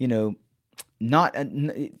 not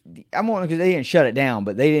I'm on because they didn't shut it down,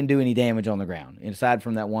 but they didn't do any damage on the ground aside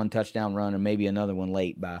from that one touchdown run and maybe another one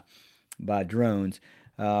late by drones.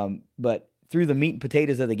 But through the meat and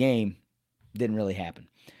potatoes of the game, didn't really happen.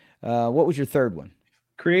 What was your third one?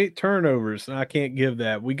 Create turnovers. I can't give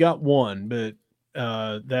that. We got one, but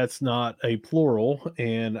that's not a plural.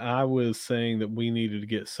 And I was saying that we needed to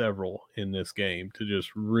get several in this game to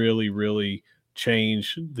just really, really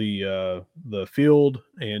change the field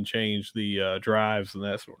and change the drives and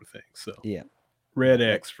that sort of thing. So yeah, red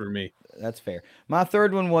X for me. That's fair. My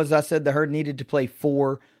third one was I said the herd needed to play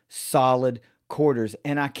 4 solid quarters,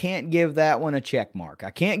 and I can't give that one a check mark. I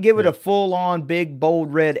can't give it a full-on big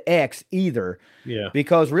bold red X either. Yeah.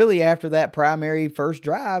 Because really after that primary first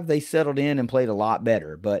drive, they settled in and played a lot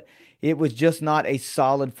better, but it was just not a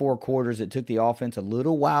solid 4 quarters. It took the offense a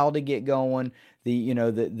little while to get going.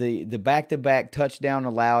 The back-to-back touchdown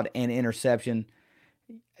allowed and interception,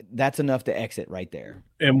 that's enough to exit right there.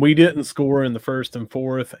 And we didn't score in the 1st and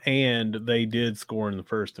 4th, and they did score in the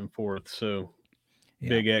 1st and 4th. So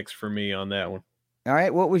big X for me on that one. All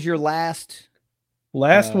right. What was your last?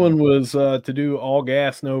 Last one was to do all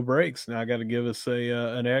gas, no brakes. Now I got to give us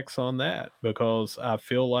an X on that because I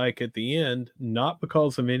feel like at the end, not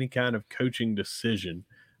because of any kind of coaching decision,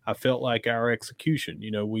 I felt like our execution.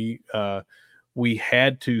 We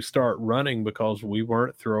had to start running because we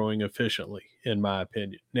weren't throwing efficiently, in my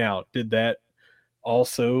opinion. Now, did that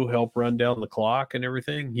also help run down the clock and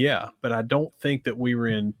everything? Yeah, but I don't think that we were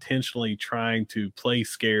intentionally trying to play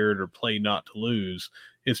scared or play not to lose.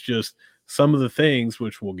 It's just some of the things,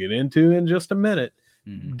 which we'll get into in just a minute,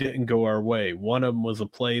 didn't go our way. One of them was a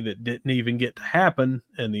play that didn't even get to happen,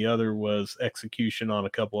 and the other was execution on a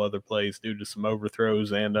couple other plays due to some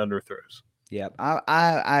overthrows and underthrows. Yeah,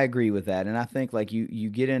 I agree with that. And I think like you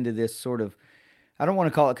get into this sort of, I don't want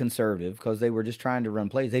to call it conservative because they were just trying to run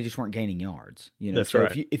plays. They just weren't gaining yards. That's so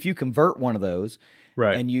right. if you convert one of those,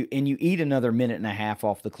 right, and you eat another minute and a half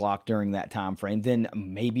off the clock during that time frame, then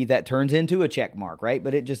maybe that turns into a check mark, right?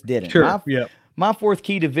 But it just didn't. Sure. My fourth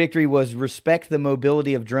key to victory was respect the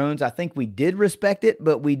mobility of drones. I think we did respect it,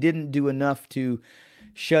 but we didn't do enough to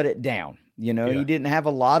shut it down. He didn't have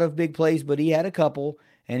a lot of big plays, but he had a couple.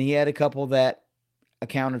 And he had a couple that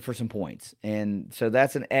accounted for some points. And so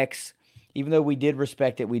that's an X. Even though we did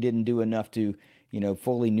respect it, we didn't do enough to,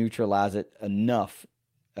 fully neutralize it enough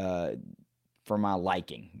for my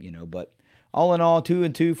liking, But all in all,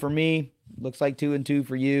 2-2 for me. Looks like 2-2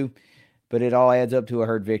 for you. But it all adds up to a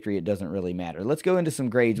herd victory. It doesn't really matter. Let's go into some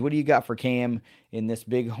grades. What do you got for Cam in this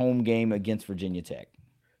big home game against Virginia Tech?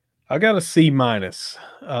 I got a C-.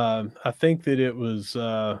 I think that it was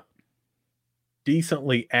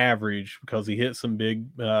decently average because he hit some big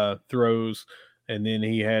throws, and then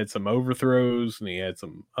he had some overthrows and he had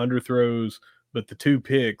some underthrows, but the 2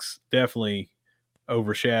 picks definitely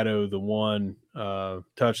overshadow the one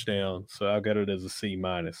touchdown. So I got it as a C-.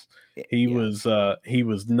 He was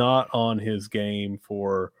not on his game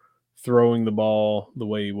for throwing the ball the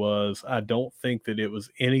way he was. I don't think that it was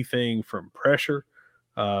anything from pressure.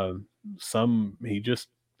 He just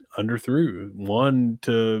underthrew one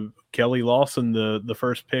to Kelly Lawson, the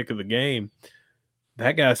first pick of the game.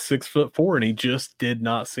 That guy's 6'4", and he just did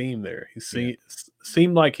not seem there. He Yeah.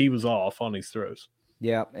 seemed like he was off on his throws.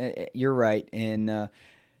 Yeah, you're right, and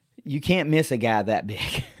you can't miss a guy that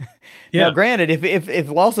big. Now, Yeah. granted, if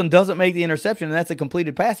Lawson doesn't make the interception and that's a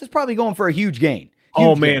completed pass, it's probably going for a huge gain.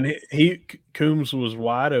 Oh Huge gain. man, Coombs was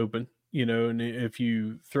wide open. And if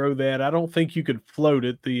you throw that, I don't think you could float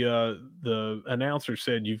it. The announcer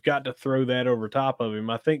said you've got to throw that over top of him.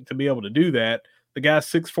 I think to be able to do that, the guy's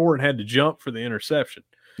 6'4" and had to jump for the interception.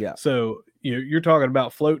 Yeah. So you're talking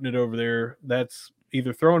about floating it over there. That's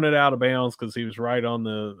either throwing it out of bounds because he was right on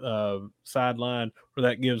the sideline, or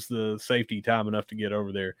that gives the safety time enough to get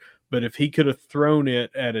over there. But if he could have thrown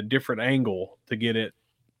it at a different angle to get it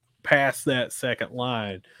past that second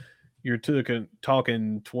line, you're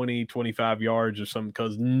talking 20, 25 yards or something,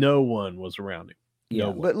 because no one was around him. No Yeah,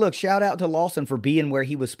 one. but look, shout out to Lawson for being where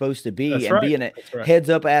he was supposed to be That's and right. being a That's right.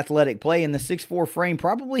 heads-up athletic play. And the 6'4" frame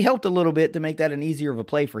probably helped a little bit to make that an easier of a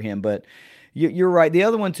play for him. But you're right. The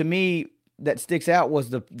other one to me that sticks out was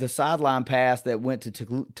the sideline pass that went to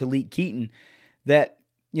Talik Keaton. That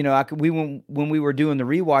when we were doing the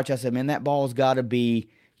rewatch, I said, man, that ball's got to be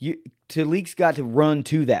you. Talik's got to run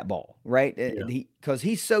to that ball, right? Yeah. Because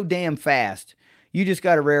he's so damn fast. You just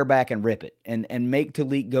got to rear back and rip it and make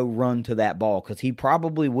Talik go run to that ball, because he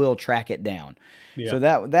probably will track it down. Yeah. So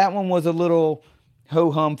that one was a little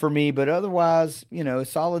ho-hum for me, but otherwise,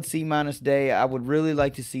 solid C- day. I would really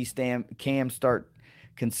like to see Cam start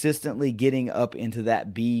consistently getting up into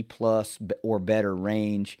that B+ or better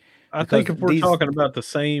range. I think if we're talking about the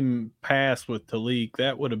same pass with Talik,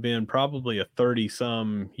 that would have been probably a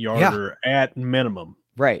 30-some yarder at minimum.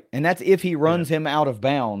 Right. And that's if he runs him out of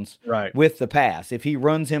bounds with the pass. If he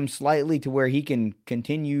runs him slightly to where he can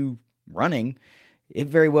continue running, it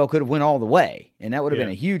very well could have went all the way, and that would have been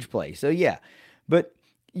a huge play. So, yeah. But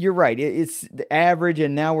you're right. It's the average,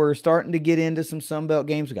 and now we're starting to get into some Sunbelt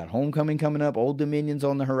games. We got homecoming coming up, Old Dominion's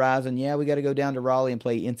on the horizon. Yeah, we got to go down to Raleigh and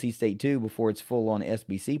play NC State too before it's full-on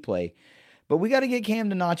SBC play. But we got to get Cam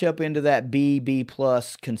to notch up into that B+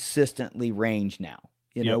 consistently range now.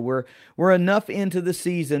 We're enough into the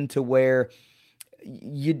season to where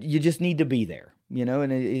you just need to be there,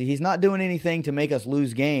 and he's not doing anything to make us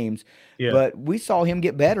lose games. Yeah. But we saw him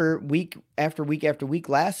get better week after week after week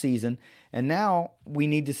last season, and now we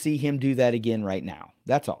need to see him do that again right now.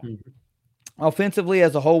 That's all. Mm-hmm. Offensively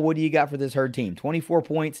as a whole, what do you got for this Herd team? 24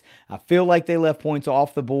 points. I feel like they left points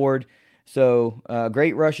off the board. So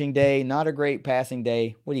great rushing day, not a great passing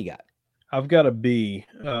day. What do you got? I've got a B,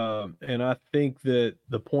 and I think that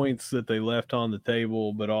the points that they left on the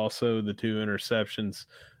table, but also the 2 interceptions,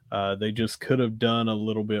 they just could have done a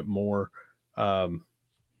little bit more. I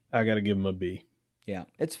got to give them a B. Yeah,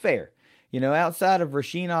 it's fair. Outside of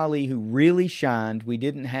Rasheen Ali, who really shined, we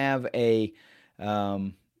didn't have a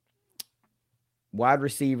wide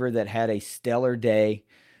receiver that had a stellar day.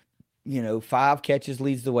 5 catches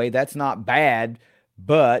leads the way. That's not bad,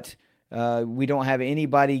 but we don't have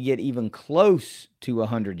anybody get even close to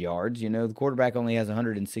 100 yards. The quarterback only has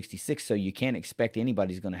 166, so you can't expect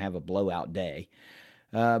anybody's going to have a blowout day.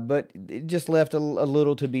 But it just left a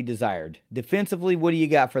little to be desired. Defensively, what do you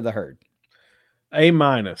got for the Herd? A-.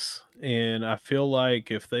 And I feel like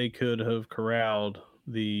if they could have corralled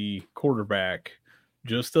the quarterback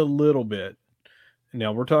just a little bit.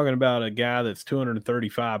 Now, we're talking about a guy that's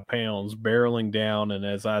 235 pounds barreling down, and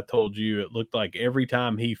as I told you, it looked like every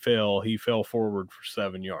time he fell forward for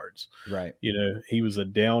 7 yards. Right. He was a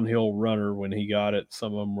downhill runner when he got it.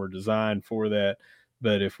 Some of them were designed for that.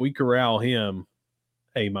 But if we corral him,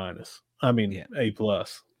 A-. A+.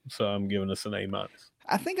 So I'm giving us an A-.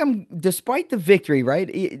 I think despite the victory, right,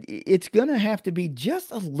 it's going to have to be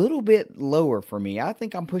just a little bit lower for me. I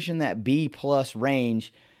think I'm pushing that B+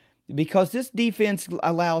 range, because this defense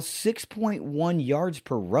allows 6.1 yards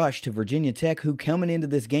per rush to Virginia Tech, who coming into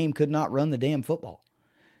this game could not run the damn football.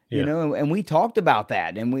 Yeah. And we talked about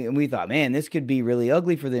that, and we thought, man, this could be really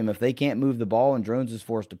ugly for them if they can't move the ball and Drones is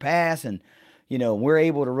forced to pass, and we're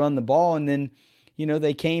able to run the ball. And then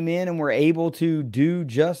they came in and were able to do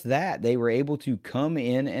just that. They were able to come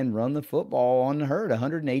in and run the football on the Herd.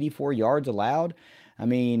 184 yards allowed. I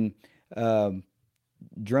mean,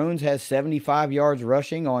 Drones has 75 yards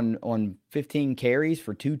rushing on 15 carries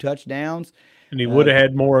for 2 touchdowns. And he would have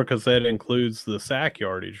had more because that includes the sack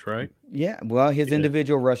yardage, right? Yeah, well, his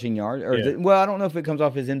individual rushing yard. I don't know if it comes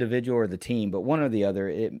off his individual or the team, but one or the other,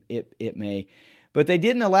 it may. But they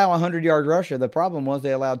didn't allow a 100-yard rusher. The problem was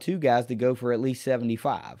they allowed 2 guys to go for at least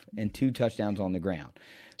 75 and 2 touchdowns on the ground.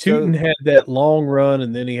 Tootin So had that long run,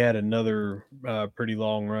 and then he had another pretty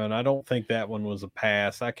long run. I don't think that one was a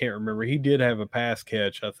pass. I can't remember. He did have a pass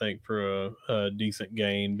catch, I think, for a decent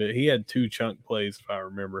gain, but he had two chunk plays, if I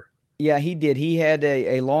remember. yeah, he did. He had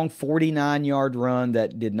a long 49-yard run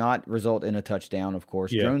that did not result in a touchdown, of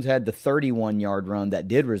course. Yeah. Jones had the 31-yard run that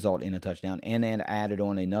did result in a touchdown and then added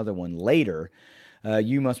on another one later.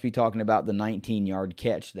 You must be talking about the 19-yard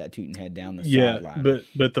catch that Tootin had down the Yeah, sideline.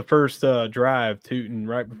 but the first drive, Tootin,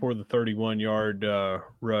 right before the 31-yard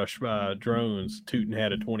rush by Drones, Tootin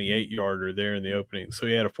had a 28-yarder there in the opening. So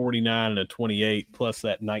he had a 49 and a 28 plus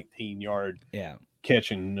that 19-yard Yeah. catch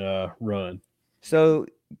and run. So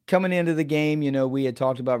coming into the game, we had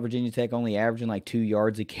talked about Virginia Tech only averaging like 2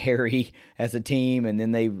 yards a carry as a team, and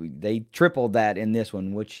then they tripled that in this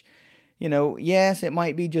one, which, yes, it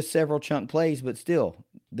might be just several chunk plays, but still,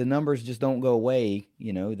 the numbers just don't go away.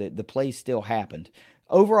 The plays still happened.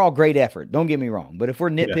 Overall, great effort. Don't get me wrong, but if we're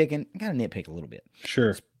Yeah, nitpicking, I gotta nitpick a little bit.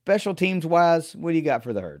 sure. Special teams wise, what do you got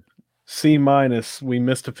for the Herd? C minus, we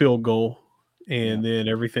missed a field goal, Yeah. and then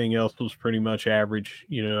everything else was pretty much average.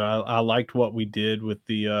 I liked what we did with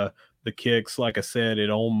the kicks. Like I said, it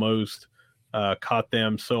almost caught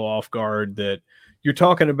them so off guard that you're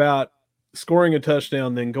talking about scoring a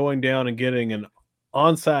touchdown, then going down and getting an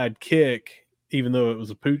onside kick, even though it was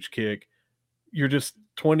a pooch kick. You're just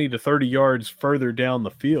 20 to 30 yards further down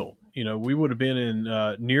the field. We would have been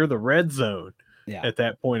in near the red zone Yeah. at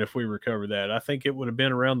that point if we recover that. I think it would have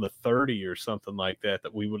been around the 30 or something like that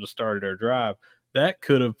we would have started our drive. That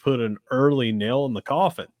could have put an early nail in the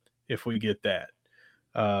coffin if we get that.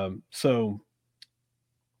 So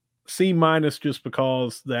C minus just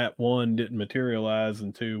because that one didn't materialize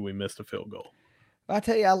and two, we missed a field goal. I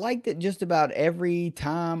tell you, I liked it just about every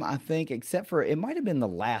time, I think, except for it might have been the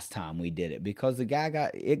last time we did it because the guy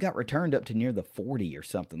got returned up to near the 40 or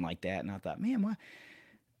something like that. And I thought, man, why?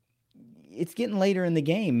 It's getting later in the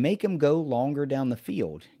game. Make him go longer down the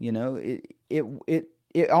field.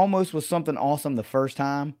 It almost was something awesome the first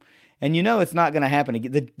time. And it's not going to happen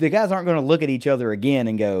again. The guys aren't going to look at each other again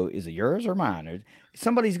and go, is it yours or mine? Or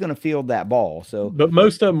somebody's going to field that ball. So, But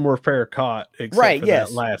most of them were fair caught except right, for that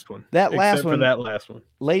yes. last one. That last Except for one that last one.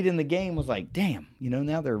 late in the game was like, damn,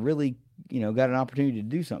 now they're really, got an opportunity to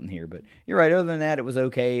do something here. But you're right. Other than that, it was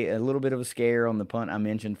okay. A little bit of a scare on the punt I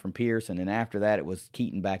mentioned from Pierce. And then after that, it was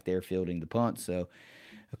Keaton back there fielding the punt. So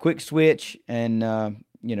a quick switch and,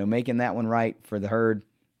 making that one right for the Herd.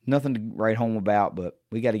 Nothing to write home about, but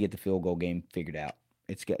we got to get the field goal game figured out.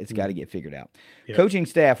 It's got to get figured out. Yep. Coaching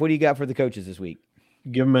staff, what do you got for the coaches this week?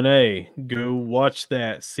 Give them an A. Go watch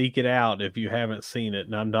that. Seek it out if you haven't seen it.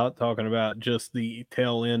 And I'm not talking about just the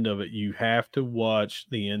tail end of it. You have to watch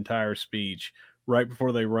the entire speech right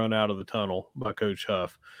before they run out of the tunnel by Coach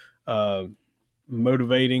Huff.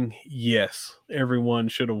 Motivating, yes. Everyone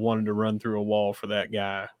should have wanted to run through a wall for that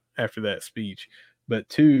guy after that speech. But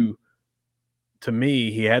two, to me,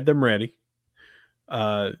 he had them ready.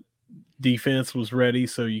 Defense was ready,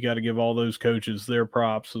 so you got to give all those coaches their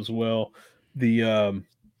props as well. The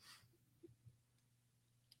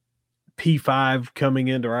P5 coming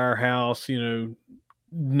into our house,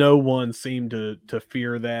 no one seemed to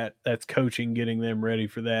fear that. That's coaching, getting them ready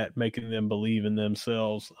for that, making them believe in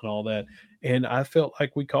themselves and all that. And I felt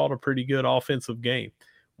like we called a pretty good offensive game.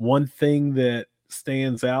 One thing that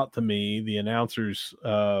stands out to me, the announcers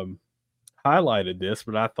highlighted this,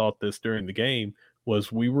 but I thought this during the game,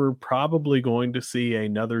 was we were probably going to see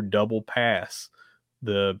another double pass.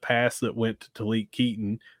 The pass that went to Talik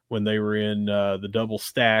Keaton when they were in the double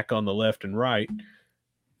stack on the left and right,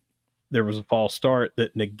 there was a false start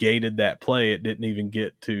that negated that play. It didn't even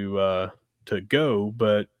get to go,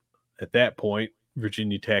 but at that point,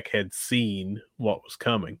 Virginia Tech had seen what was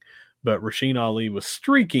coming. But Rasheen Ali was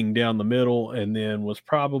streaking down the middle and then was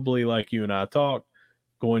probably, like you and I talked,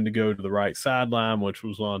 going to go to the right sideline, which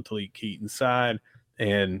was on Talik Keaton's side.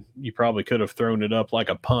 And you probably could have thrown it up like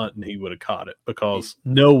a punt and he would have caught it because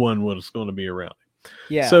no one was going to be around him.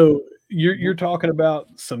 Yeah. So you're talking about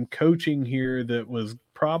some coaching here that was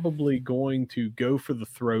probably going to go for the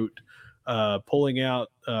throat, pulling out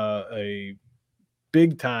a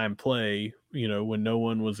big time play, when no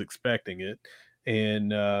one was expecting it.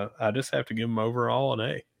 And I just have to give them overall an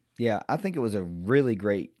A. Yeah, I think it was a really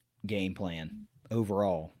great game plan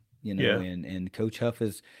overall, and Coach Huff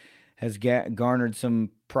has garnered some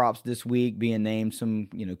props this week, being named some,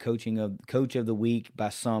 coach of the week by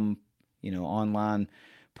some, online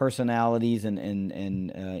personalities and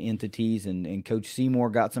entities, and Coach Seymour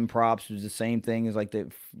got some props. It was the same thing as like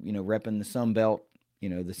repping the Sun Belt,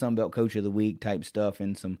 the Sun Belt Coach of the Week type stuff,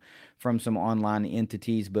 and from some online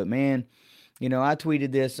entities. But man, I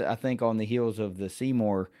tweeted this, I think, on the heels of the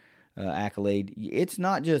Seymour accolade. It's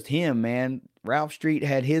not just him, man. Ralph Street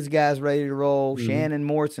had his guys ready to roll. Hmm. Shannon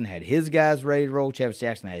Morrison had his guys ready to roll. Travis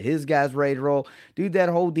Jackson had his guys ready to roll. Dude, that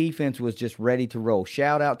whole defense was just ready to roll.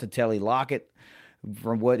 Shout out to Telly Lockett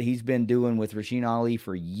from what he's been doing with Rasheen Ali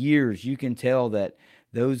for years. You can tell that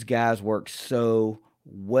those guys work so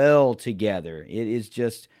well together.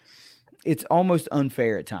 It's almost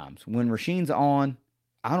unfair at times. When Rasheen's on,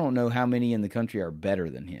 I don't know how many in the country are better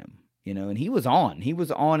than him. And he was on. He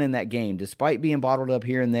was on in that game, despite being bottled up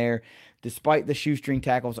here and there, despite the shoestring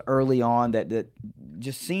tackles early on that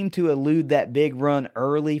just seemed to elude that big run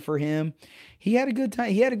early for him. He had a good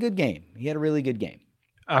time. He had a good game. He had a really good game.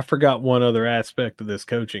 I forgot one other aspect of this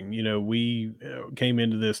coaching. We came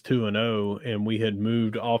into this 2-0, and we had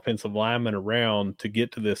moved offensive linemen around to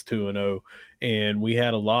get to this 2-0, and we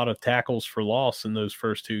had a lot of tackles for loss in those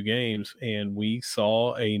first two games, and we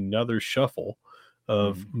saw another shuffle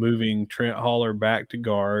of Mm-hmm. moving Trent Holler back to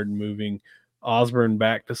guard, moving Osborne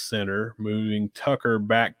back to center, moving Tucker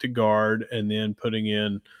back to guard, and then putting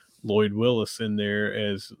in Lloyd Willis in there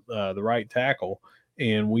as the right tackle.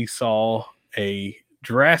 And we saw a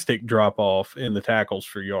drastic drop off in the tackles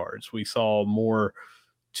for yards. We saw more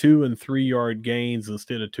 2 and 3 yard gains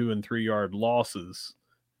instead of 2 and 3 yard losses,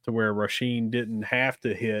 to where Rasheen didn't have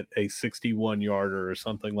to hit a 61 yarder or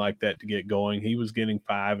something like that to get going. He was getting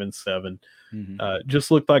 5 and 7. Mm-hmm. Just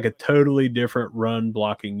looked like a totally different run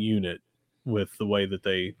blocking unit with the way that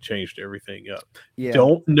they changed everything up. Yeah.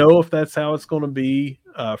 Don't know if that's how it's going to be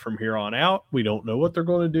from here on out. We don't know what they're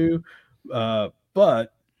going to do.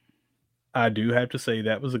 But I do have to say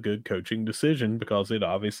that was a good coaching decision because it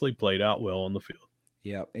obviously played out well on the field.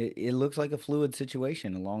 Yeah, it looks like a fluid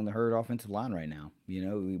situation along the Herd offensive line right now.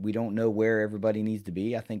 We don't know where everybody needs to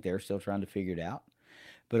be. I think they're still trying to figure it out.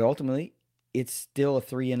 But ultimately, it's still a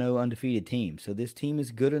 3-0 undefeated team. So this team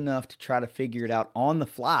is good enough to try to figure it out on the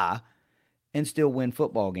fly and still win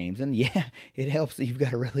football games. And yeah, it helps that you've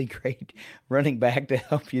got a really great running back to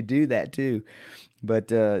help you do that too. But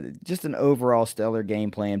just an overall stellar game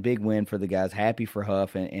plan. Big win for the guys. Happy for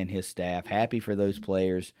Huff and his staff. Happy for those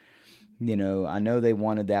players. I know they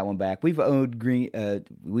wanted that one back. We've owed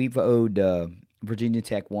Virginia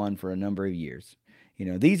Tech one for a number of years.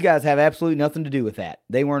 These guys have absolutely nothing to do with that.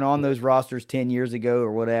 They weren't on those rosters 10 years ago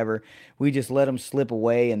or whatever. We just let them slip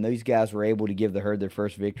away, and these guys were able to give the Herd their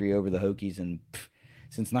first victory over the Hokies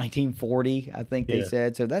since 1940, I think they Yeah.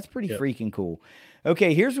 said. So that's pretty Yep. freaking cool.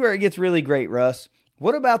 Okay, here's where it gets really great, Russ.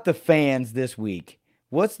 What about the fans this week?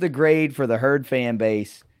 What's the grade for the Herd fan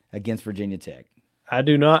base against Virginia Tech? I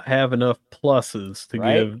do not have enough pluses to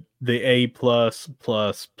Right? give the A plus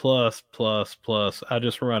plus plus plus plus. I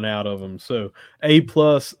just run out of them. So A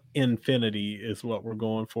plus infinity is what we're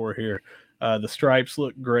going for here. The stripes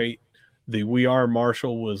look great. The We Are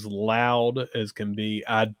Marshall was loud as can be.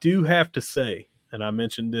 I do have to say, and I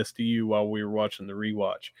mentioned this to you while we were watching the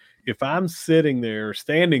rewatch. If I'm sitting there,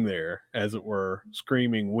 standing there, as it were,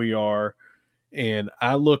 screaming "We Are," and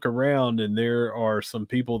I look around and there are some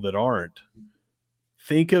people that aren't,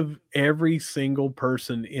 think of every single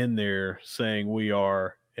person in there saying "We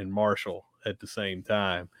Are" and Marshall at the same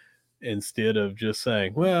time, instead of just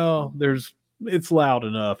saying, well, it's loud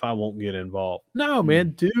enough, I won't get involved. No,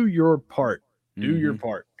 man, Mm, do your part. Do your mm-hmm.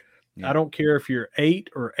 part. I Yep. don't care if you're 8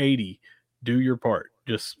 or 80. Do your part.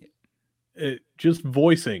 Just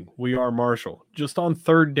voicing "We Are Marshall," just on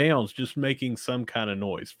third downs, just making some kind of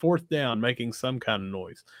noise, fourth down, making some kind of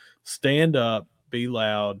noise. Stand up, be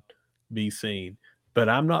loud, be seen. But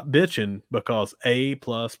I'm not bitching because A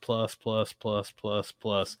plus plus plus plus plus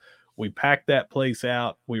plus. We packed that place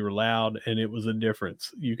out. We were loud, and it was a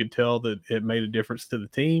difference. You could tell that it made a difference to the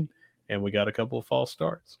team, and we got a couple of false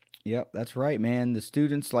starts. Yep, that's right, man. The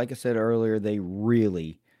students, like I said earlier, they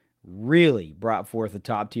really, really brought forth a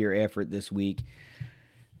top tier effort this week.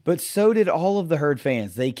 But so did all of the Herd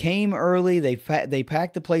fans. They came early. They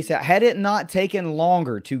packed the place out. Had it not taken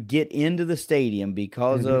longer to get into the stadium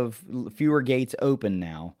because Mhm. of fewer gates open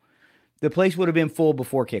now, the place would have been full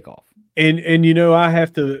before kickoff. And I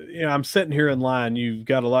have to, I'm sitting here in line. You've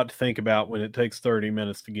got a lot to think about when it takes 30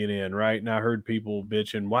 minutes to get in, right? And I heard people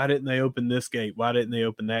bitching, why didn't they open this gate? Why didn't they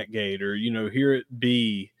open that gate? Or, here at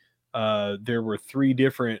B, there were 3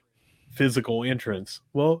 different physical entrants.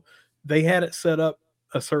 Well, they had it set up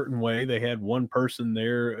a certain way. They had one person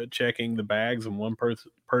there checking the bags and one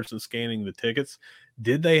person scanning the tickets.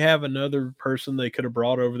 Did they have another person they could have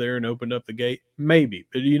brought over there and opened up the gate? Maybe.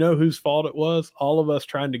 But you know whose fault it was? All of us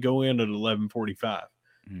trying to go in at 11:45.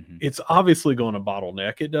 Mm-hmm. It's obviously going to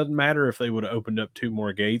bottleneck. It doesn't matter if they would have opened up 2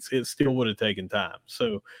 more gates. It still would have taken time.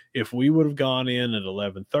 So if we would have gone in at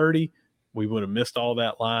 11:30, we would have missed all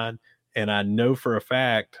that line. And I know for a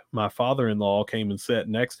fact my father-in-law came and sat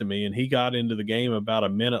next to me, and he got into the game about a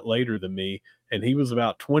minute later than me, and he was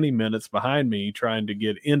about 20 minutes behind me trying to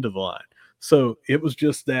get into the line. So it was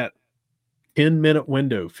just that 10-minute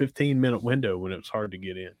window, 15-minute window when it was hard to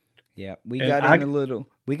get in. Yeah, And I,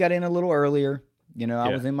 we got in a little earlier. I yeah,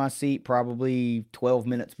 was in my seat probably 12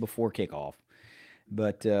 minutes before kickoff.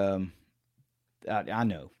 But I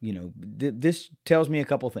know, this tells me a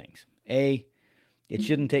couple things. A, it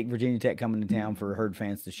shouldn't take Virginia Tech coming to town for Herd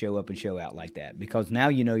fans to show up and show out like that, because now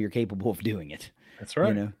you're capable of doing it. that's You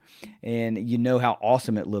right. know, and you know how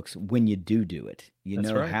awesome it looks when you do it. You That's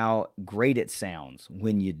know right. how great it sounds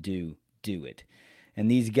when you do it. And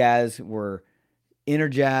these guys were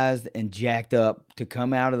energized and jacked up to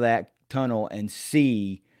come out of that tunnel and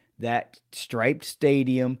see that striped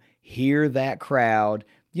stadium, hear that crowd.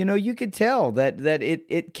 You could tell that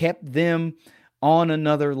it kept them on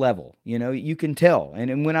another level. You can tell.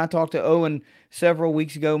 And when I talked to Owen several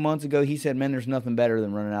months ago, he said, "Man, there's nothing better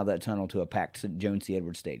than running out of that tunnel to a packed Jones C.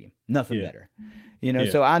 Edwards Stadium. Nothing Yeah. better." Yeah.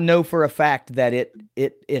 So I know for a fact that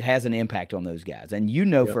it has an impact on those guys, and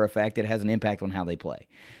Yep. for a fact it has an impact on how they play.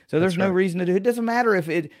 So there's That's no right. reason to do it. It doesn't matter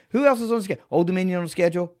who else is on the schedule. Old Dominion on the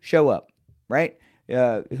schedule, show up, right?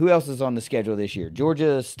 Who else is on the schedule this year?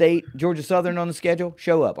 Georgia State, Georgia Southern on the schedule,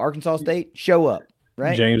 show up. Arkansas State, show up,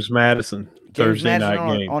 right? James Madison, James Thursday Madison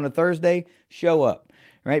night game. on a Thursday, show up,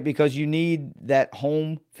 right? Because you need that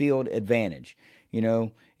home field advantage.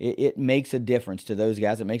 It makes a difference to those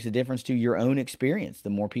guys. It makes a difference to your own experience. The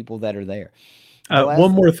more people that are there. The last,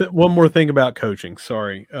 One more thing about coaching.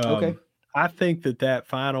 Sorry. okay, I think that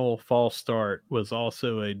final false start was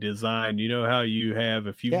also a design. You know how you have,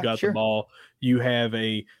 if you've yeah, got the sure, ball, you have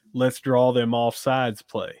a let's draw them off sides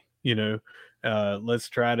play. Let's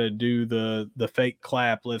try to do the fake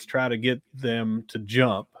clap. Let's try to get them to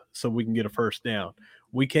jump so we can get a first down.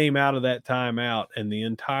 We came out of that timeout, and the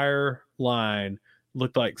entire line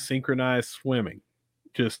looked like synchronized swimming.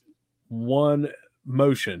 Just one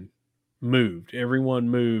motion moved. Everyone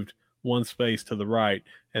moved one space to the right,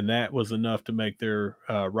 and that was enough to make their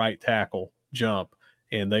right tackle jump.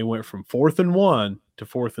 And they went from 4th and 1 to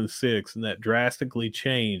 4th and 6, and that drastically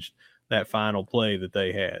changed that final play that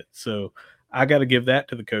they had. So I got to give that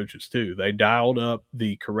to the coaches too. They dialed up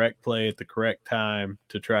the correct play at the correct time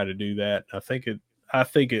to try to do that. I think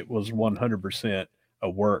it was 100% a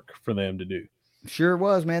work for them to do. sure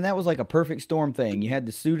was, man. That was like a perfect storm thing. You had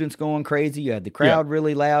the students going crazy. You had the Yeah, crowd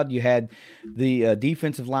really loud. You had the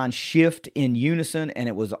defensive line shift in unison, and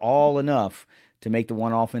it was all enough to make the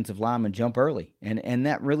one offensive lineman jump early, and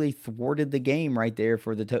that really thwarted the game right there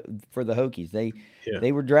for the Hokies. yeah.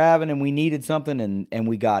 They were driving, and we needed something, and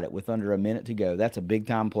we got it with under a minute to go. That's a big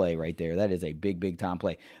time play right there. That is a big time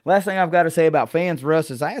play. Last thing I've got to say about fans, Russ,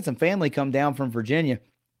 is I had some family come down from Virginia,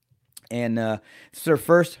 and it's their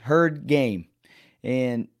first Herd game,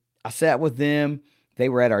 and I sat with them. They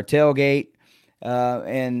were at our tailgate,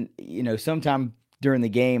 and sometime during the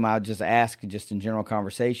game, I just ask, just in general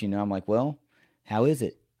conversation. I'm like, "Well, how is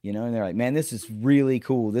it?" And they're like, "Man, this is really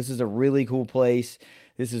cool. This is a really cool place.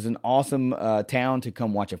 This is an awesome town to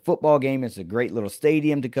come watch a football game. It's a great little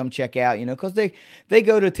stadium to come check out. Because they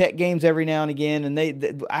go to Tech games every now and again.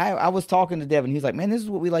 And I was talking to Devin. He's like, "Man, this is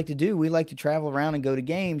what we like to do. We like to travel around and go to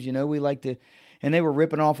games. We like to." And they were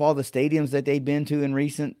ripping off all the stadiums that they'd been to in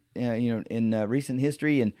recent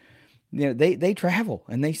history. And they travel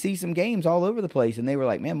and they see some games all over the place. And they were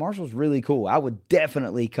like, "Man, Marshall's really cool. I would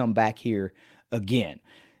definitely come back here again."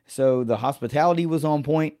 So the hospitality was on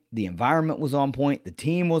point, the environment was on point, the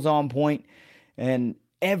team was on point, and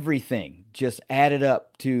everything just added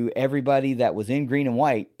up to everybody that was in green and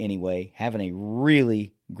white anyway, having a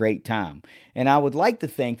really great time. And I would like to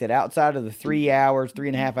think that outside of the 3 hours,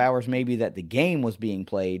 3.5 hours maybe that the game was being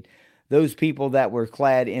played, those people that were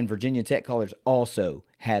clad in Virginia Tech colors also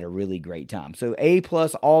had a really great time. So A+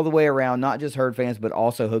 all the way around, not just Herd fans, but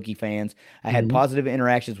also Hokie fans. I had Mhm. positive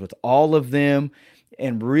interactions with all of them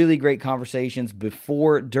and really great conversations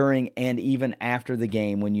before, during, and even after the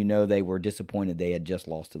game when they were disappointed they had just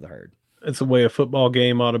lost to the Herd. It's the way a football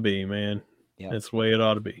game ought to be, man. Yep. It's the way it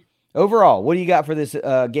ought to be. Overall, what do you got for this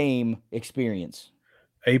game experience?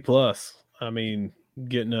 A+. I mean,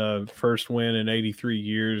 getting a first win in 83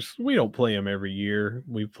 years. We don't play them every year.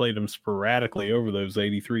 We've played them sporadically over those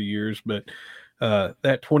 83 years, but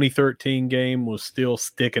that 2013 game was still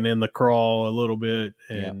sticking in the craw a little bit,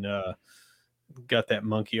 and got that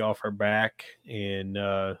monkey off our back. And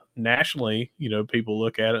nationally, people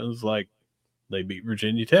look at it and it's like, they beat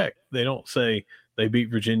Virginia Tech. They don't say they beat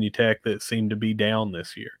Virginia Tech that seemed to be down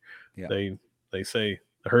this year. Yeah. They say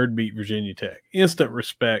the Herd beat Virginia Tech. Instant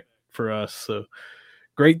respect for us. So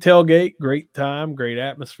great tailgate, great time, great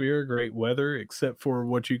atmosphere, great weather, except for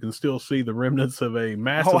what you can still see the remnants of a Oh,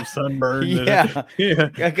 massive sunburn. yeah. Yeah.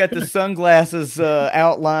 I got the sunglasses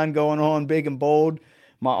outline going on big and bold.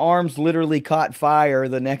 My arms literally caught fire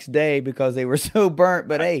the next day because they were so burnt,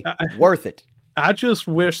 but hey, I, worth it. I just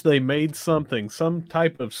wish they made something, some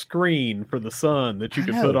type of screen for the sun that you I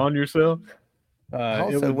could put know. on yourself. I It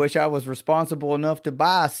also would. wish I was responsible enough to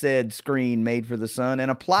buy said screen made for the sun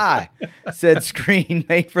and apply said screen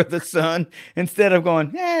made for the sun instead of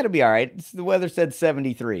going, it'll be all right. The weather said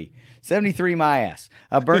 73. 73 my ass.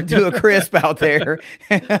 I burnt to a crisp out there.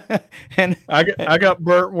 And I got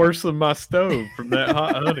burnt worse than my stove from that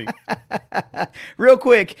hot honey. real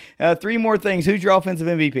quick, three more things. Who's your offensive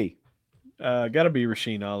MVP? Got to be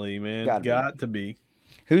Rasheen Ali, man. Got to be. Got to be.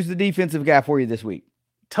 Who's the defensive guy for you this week?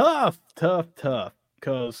 Tough.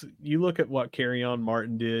 Because you look at what On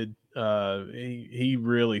Martin did. He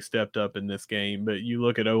really stepped up in this game. But you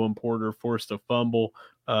look at Owen Porter forced a fumble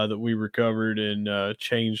that we recovered and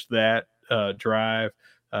changed that drive.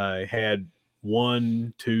 Had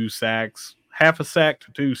 1-2 sacks, half a sack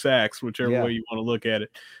to 2 sacks, whichever Yeah. way you want to look at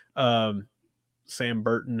it. Sam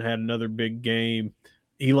Burton had another big game.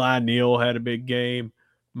 Eli Neal had a big game.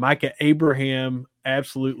 Micah Abraham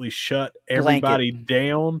absolutely shut everybody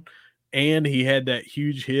down, and he had that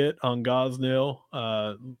huge hit on Gosnell.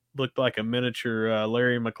 Looked like a miniature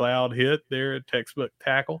Larry McLeod hit there, a textbook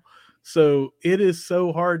tackle. So it is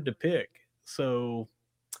so hard to pick. So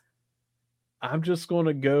I'm just going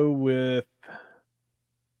to go with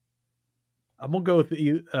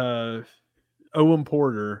Owen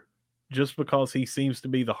Porter, just because he seems to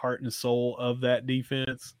be the heart and soul of that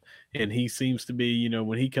defense. And he seems to be,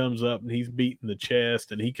 when he comes up and he's beating the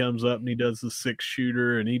chest and he comes up and he does the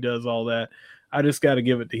 6-shooter and he does all that, I just got to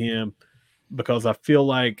give it to him because I feel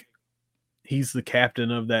like he's the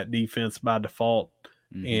captain of that defense by default.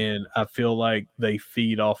 Mm-hmm. And I feel like they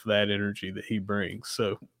feed off that energy that he brings.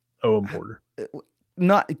 So Owen Porter.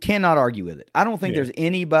 Cannot argue with it. I don't think there's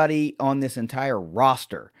anybody on this entire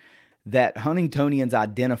roster that Huntingtonians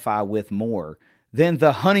identify with more than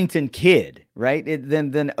the Huntington kid, right?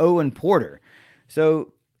 Than Owen Porter.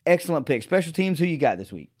 So excellent pick. Special teams, who you got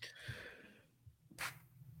this week?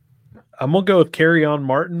 I'm gonna go with On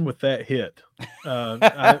Martin with that hit.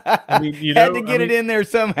 I mean, had to get it in there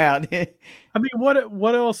somehow. I mean,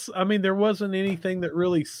 what else? I mean, there wasn't anything that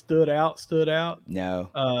really stood out. No.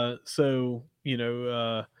 So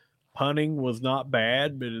punting was not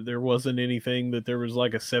bad, but there wasn't anything that there was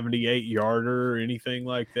like a 78-yarder or anything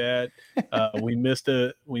like that. We missed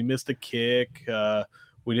a kick.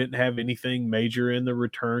 We didn't have anything major in the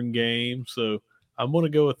return game. So I'm going to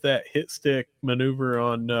go with that hit stick maneuver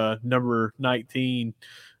on number 19,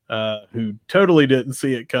 who totally didn't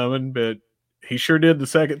see it coming, but he sure did the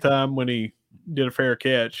second time when he did a fair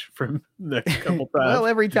catch from the couple times. Well,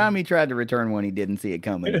 every time he tried to return one, he didn't see it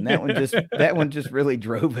coming, and that one just really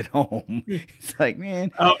drove it home. It's like,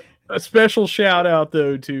 man. A special shout out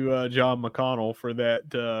though to John McConnell for that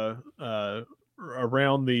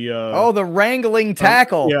around the the wrangling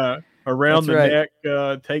tackle. Around the neck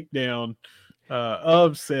takedown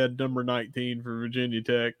of said number 19 for Virginia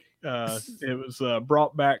Tech. It was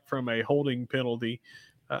brought back from a holding penalty.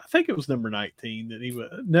 I think it was number 19 that he was.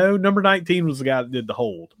 No, number 19 was the guy that did the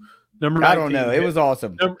hold. I don't know. It was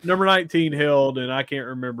awesome. Number 19 held, and I can't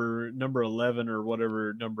remember number 11 or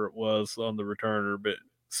whatever number it was on the returner, but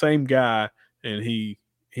same guy, and he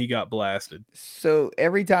got blasted. So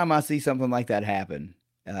every time I see something like that happen,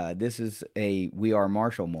 this is a We Are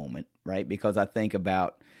Marshall moment, right? Because I think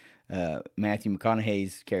about Matthew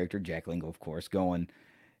McConaughey's character, Jack Lingle, of course, going,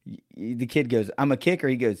 the kid goes, I'm a kicker.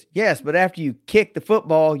 He goes, yes, but after you kick the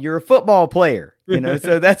football, you're a football player.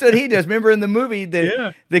 So that's what he does. Remember in the movie,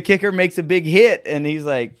 the kicker makes a big hit, and he's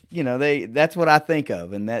like, that's what I think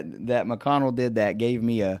of. And that McConnell did that gave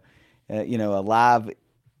me a live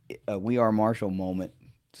We Are Marshall moment.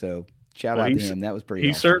 So shout out to him. That was pretty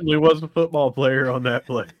awesome. He certainly was a football player on that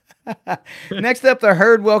play. Next up, the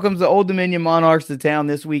Herd welcomes the Old Dominion Monarchs to town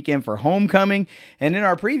this weekend for homecoming. And in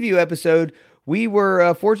our preview episode, we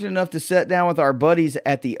were fortunate enough to sit down with our buddies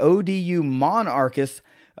at the ODU Monarchists.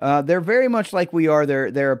 They're very much like we are.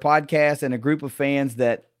 They're a podcast and a group of fans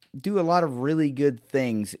that do a lot of really good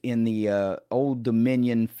things in the Old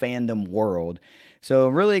Dominion fandom world. So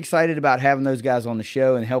I'm really excited about having those guys on the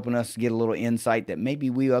show and helping us get a little insight that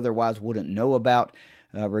maybe we otherwise wouldn't know about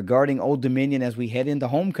regarding Old Dominion as we head into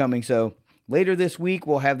homecoming. So later this week,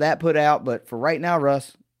 we'll have that put out. But for right now,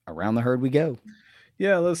 Russ, around the herd we go.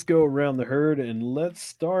 Yeah, let's go around the herd, and let's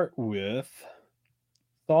start with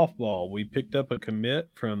softball, we picked up a commit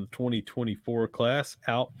from the 2024 class,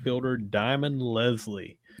 outfielder Diamond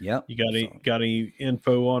Leslie. Yep. You got any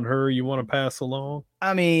info on her you want to pass along?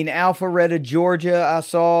 I mean, Alpharetta, Georgia, I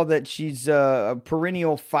saw that she's a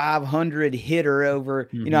perennial 500 hitter over,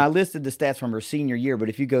 Hmm. I listed the stats from her senior year, but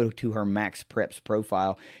if you go to her Max Preps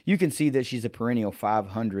profile, you can see that she's a perennial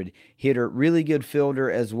 500 hitter, really good fielder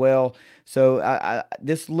as well. So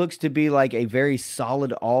this looks to be like a very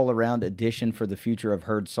solid all-around addition for the future of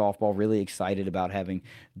Herd softball. Really excited about having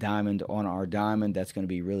Diamond on our diamond. That's going to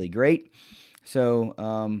be really great. So,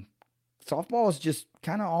 softball is just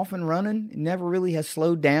kind of off and running. It never really has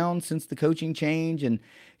slowed down since the coaching change. And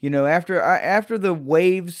after the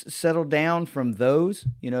waves settled down from those,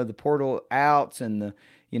 the portal outs and the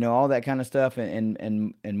all that kind of stuff,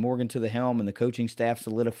 and Morgan to the helm and the coaching staff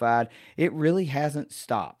solidified, it really hasn't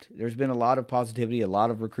stopped. There's been a lot of positivity, a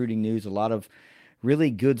lot of recruiting news, a lot of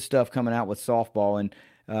really good stuff coming out with softball. And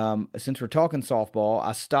since we're talking softball,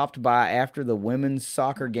 I stopped by after the women's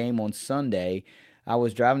soccer game on Sunday. I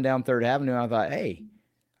was driving down Third Avenue and I thought, hey,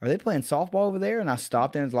 are they playing softball over there? And I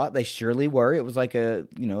stopped in a lot. They surely were. It was like a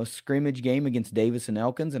scrimmage game against Davis and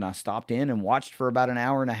Elkins. And I stopped in and watched for about an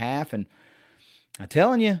hour and a half. And I'm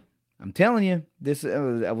telling you, this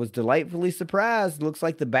I was delightfully surprised. Looks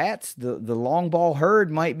like the bats, the long ball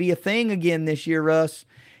herd might be a thing again this year, Russ.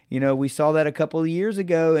 We saw that a couple of years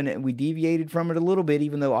ago, and we deviated from it a little bit.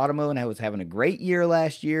 Even though Ottomo was having a great year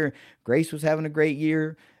last year, Grace was having a great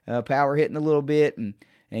year, power hitting a little bit,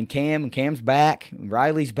 and Cam's back, and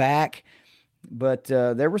Riley's back, but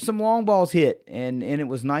there were some long balls hit, and it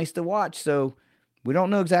was nice to watch. So we don't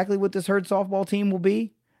know exactly what this herd softball team will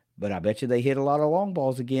be, but I bet you they hit a lot of long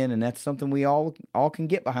balls again, and that's something we all can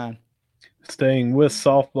get behind. Staying with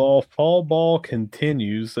softball, fall ball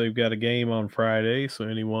continues. They've got a game on Friday, so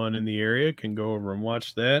anyone in the area can go over and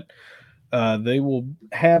watch that. They will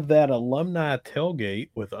have that alumni tailgate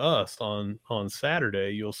with us on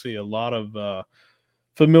Saturday. You'll see a lot of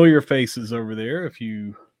familiar faces over there if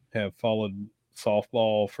you have followed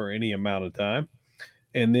softball for any amount of time.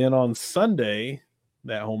 And then on Sunday,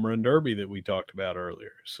 that home run derby that we talked about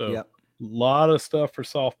earlier. So Yep. a lot of stuff for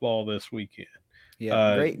softball this weekend.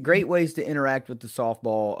 Yeah, great ways to interact with the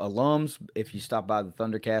softball alums if you stop by the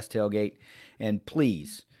Thundercast tailgate. And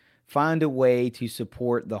please find a way to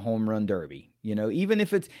support the home run derby. Even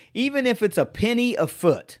if it's a penny a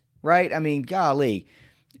foot, right? I mean, golly,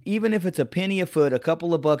 even if it's a penny a foot, a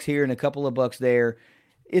couple of bucks here and a couple of bucks there,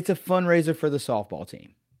 it's a fundraiser for the softball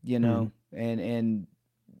team, Mhm. and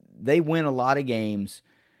they win a lot of games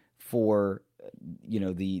for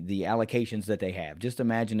the allocations that they have. Just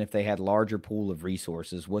imagine if they had larger pool of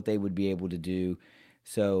resources, what they would be able to do.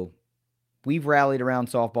 So we've rallied around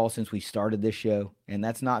softball since we started this show, and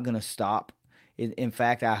that's not going to stop. In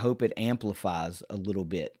fact, I hope it amplifies a little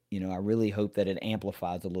bit. I really hope that it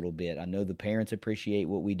amplifies a little bit. I know the parents appreciate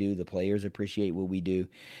what we do, the players appreciate what we do,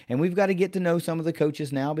 and we've got to get to know some of the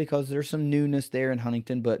coaches now because there's some newness there in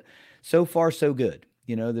Huntington, but so far, so good.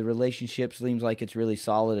 The relationship seems like it's really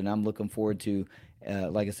solid, and I'm looking forward to,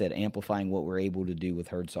 like I said, amplifying what we're able to do with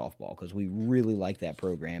Herd Softball because we really like that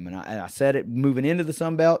program. And I said it moving into the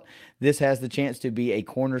Sun Belt, this has the chance to be a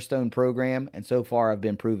cornerstone program, and so far I've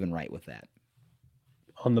been proven right with that.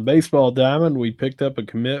 On the baseball diamond, we picked up a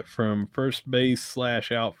commit from first base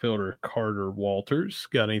slash outfielder Carter Walters.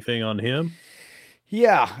 Got anything on him?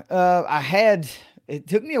 Yeah, it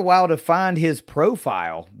took me a while to find his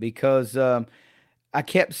profile because I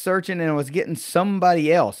kept searching and I was getting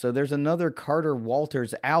somebody else. So there's another Carter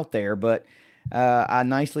Walters out there, but I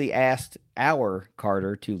nicely asked our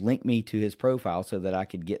Carter to link me to his profile so that I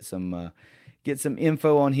could get some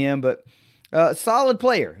info on him. But solid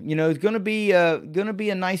player, he's gonna be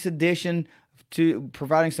a nice addition to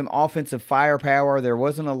providing some offensive firepower. There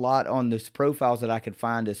wasn't a lot on this profiles that I could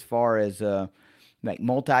find as far as like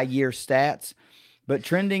multi-year stats, but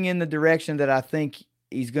trending in the direction that I think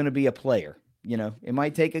he's going to be a player. It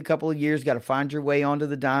might take a couple of years. Got to find your way onto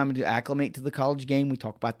the diamond to acclimate to the college game. We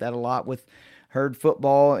talk about that a lot with Herd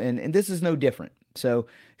football, and this is no different. So,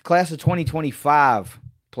 class of 2025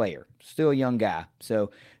 player, still a young guy.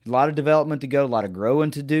 So, a lot of development to go, a lot of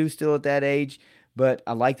growing to do still at that age. But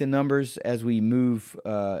I like the numbers as we move,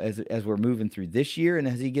 as we're moving through this year, and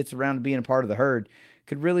as he gets around to being a part of the Herd,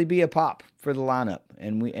 could really be a pop for the lineup,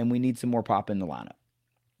 and we need some more pop in the lineup.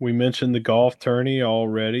 We mentioned the golf tourney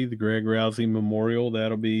already, the Greg Rousey Memorial.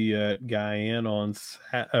 That'll be at Guyan on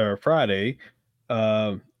Friday.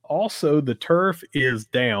 Also, the turf is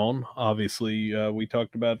down. Obviously, we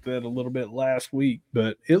talked about that a little bit last week,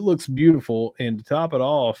 but it looks beautiful. And to top it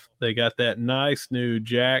off, they got that nice new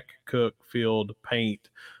Jack Cook Field paint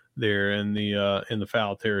there in the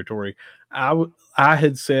foul territory. I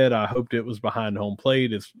had said I hoped it was behind home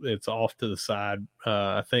plate. It's off to the side.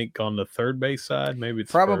 I think on the third base side, maybe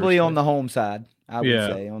it's Probably first. on the home side, I would Yeah.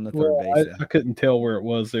 say, on the third Well, base I side. couldn't tell where it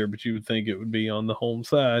was there, but you would think it would be on the home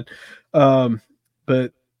side. Um,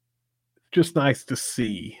 but just nice to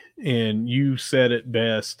see. And you said it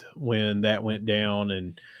best when that went down,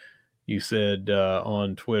 and you said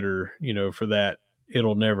on Twitter, for that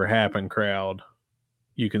 "it'll never happen" crowd,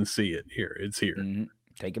 you can see it here. It's here. Mhm.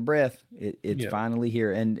 Take a breath. It's Yeah, finally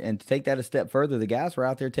here. And to take that a step further, the guys were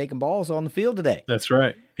out there taking balls on the field today. that's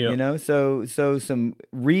right. You Yep. know, so some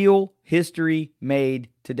real history made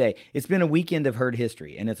today. It's been a weekend of herd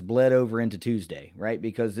history, and it's bled over into Tuesday, right?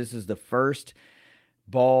 Because this is the first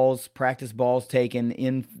practice balls taken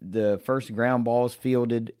in the first ground balls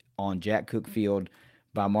fielded on Jack Cook Field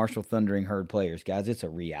by Marshall Thundering Herd players. Guys, it's a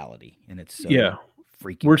reality, and it's so Yeah,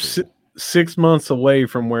 freaking we're cool. 6 months away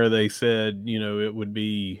from where they said it would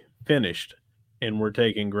be finished, and we're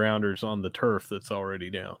taking grounders on the turf that's already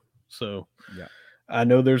down. So Yeah. I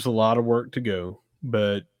know there's a lot of work to go,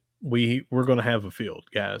 but we're going to have a field,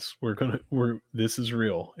 guys. We're this is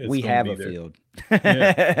real. It's We going to have be a there. field.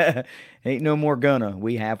 Yeah. Ain't no more gonna.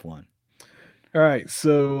 We have one. All right.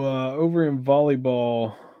 So over in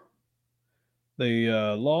volleyball, they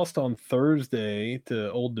lost on Thursday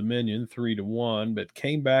to Old Dominion 3-1, but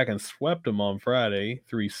came back and swept them on Friday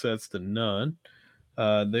 3-0.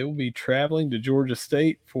 They will be traveling to Georgia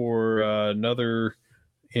State for another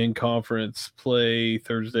in conference play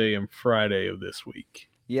Thursday and Friday of this week.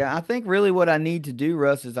 Yeah, I think really what I need to do,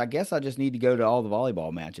 Russ, is I guess I just need to go to all the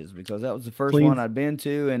volleyball matches because that was the first one Clean I'd been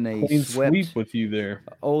to, and they clean sweep swept with you there.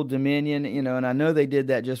 Old Dominion, and I know they did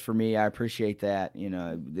that just for me. I appreciate that.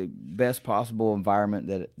 The best possible environment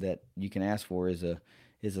that you can ask for is a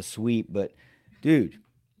sweep. But dude,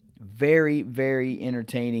 very, very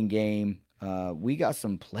entertaining game. We got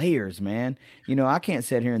some players, man. I can't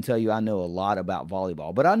sit here and tell you I know a lot about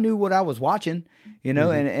volleyball, but I knew what I was watching,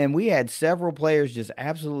 Mhm. and we had several players just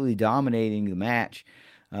absolutely dominating the match.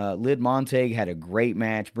 Lyd Montague had a great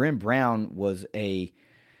match. Bryn Brown was a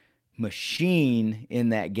machine in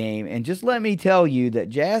that game. And just let me tell you that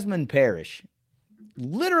Jasmine Parrish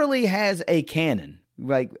literally has a cannon.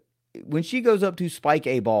 Like when she goes up to spike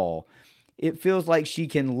a ball, it feels like she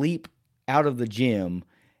can leap out of the gym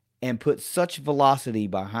and put such velocity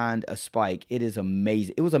behind a spike. It is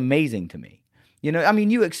amazing. It was amazing to me. I mean,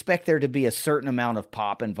 you expect there to be a certain amount of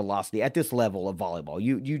pop and velocity at this level of volleyball.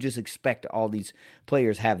 You just expect all these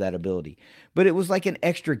players have that ability. But it was like an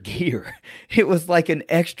extra gear. It was like an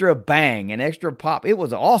extra bang, an extra pop. It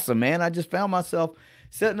was awesome, man. I just found myself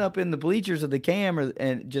sitting up in the bleachers of the camera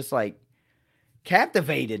and just like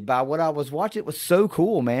captivated by what I was watching. It was so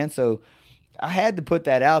cool, man. So I had to put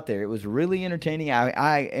that out there. It was really entertaining.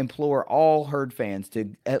 I implore all Herd fans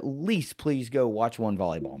to at least please go watch one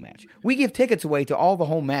volleyball match. We give tickets away to all the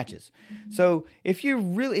home matches. So if you're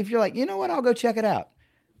like, you know what, I'll go check it out.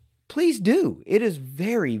 Please do. It is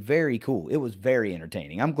very, very cool. It was very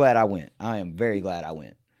entertaining. I'm glad I went. I am very glad I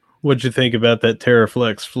went. What'd you think about that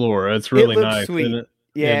Terraflex floor? It's It really looks nice, isn't sweet. it?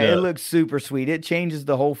 Yeah, It it looks super sweet. It changes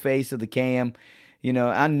the whole face of the cam.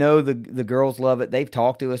 I know the girls love it. They've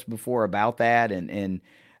talked to us before about that, and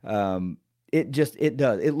um, it does.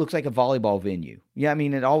 It looks like a volleyball venue. Yeah, I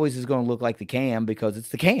mean, it always is going to look like the cam because it's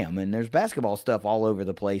the cam, and there's basketball stuff all over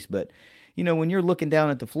the place. But when you're looking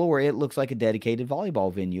down at the floor, it looks like a dedicated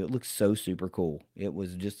volleyball venue. It looks so super cool. It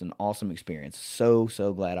was just an awesome experience. So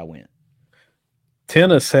glad I went.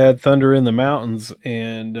 Tennis had Thunder in the Mountains,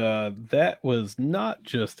 and that was not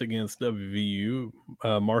just against WVU.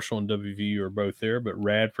 Marshall and WVU are both there, but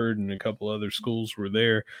Radford and a couple other schools were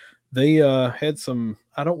there. They had some.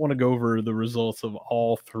 I don't want to go over the results of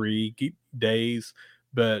all three days,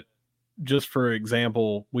 but just for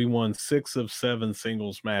example, we won 6 of 7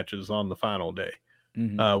 singles matches on the final day.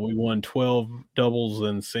 Hmm. We won 12 doubles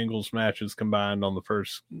and singles matches combined on the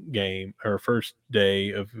first game or first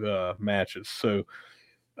day of matches. So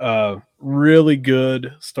really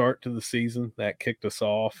good start to the season that kicked us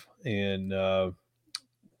off, and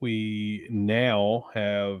we now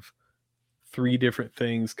have 3 different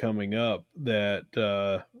things coming up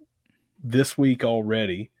that this week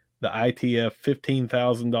already. The ITF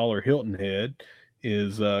 $15,000 Hilton Head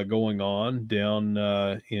is going on down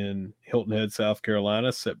in Hilton Head, South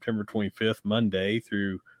Carolina, September 25th, Monday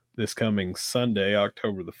through this coming Sunday,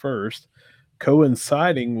 October the 1st,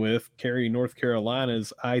 coinciding with Cary, North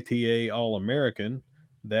Carolina's ITA All American.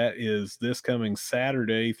 That is this coming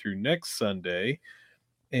Saturday through next Sunday.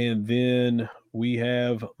 And then we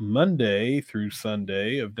have Monday through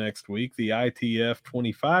Sunday of next week the ITF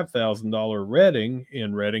 $25,000 Reading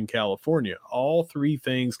in Redding, California. All three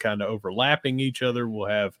things kind of overlapping each other. We'll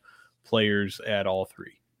have players at all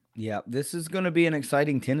three. Yeah, this is going to be an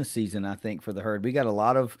exciting tennis season, I think, for the herd. We got a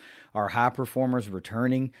lot of our high performers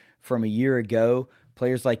returning from a year ago.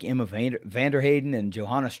 Players like Emma Vanderhayden and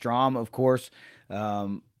Johanna Strom, of course.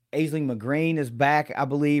 Aisling McGreen is back, I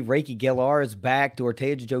believe. Reiki Gellar is back.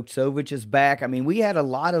 Dorotea Joksovich is back. I mean, we had a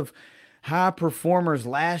lot of high performers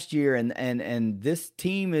last year, and this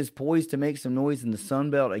team is poised to make some noise in the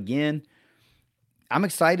Sun Belt again. I'm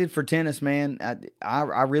excited for tennis, man.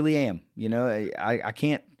 I really am. You know, I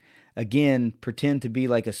can't again pretend to be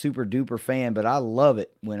like a super duper fan, but I love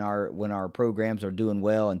it when our programs are doing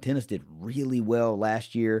well. And tennis did really well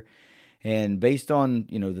last year. And based on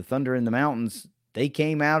the Thunder in the Mountains, they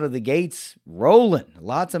came out of the gates rolling.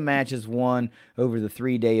 Lots of matches won over the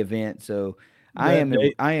 3-day event. So I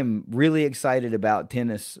am really excited about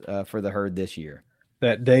tennis for the herd this year.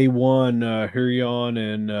 That day one, Hurion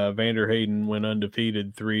and Vanderhayden went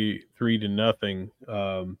undefeated 3-0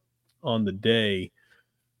 on the day.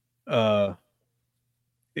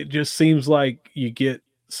 It just seems like you get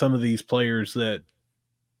some of these players that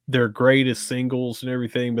they're great as singles and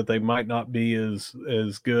everything, but they might not be as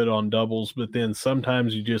good on doubles. But then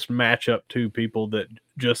sometimes you just match up two people that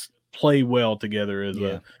just play well together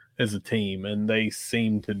as a team, and they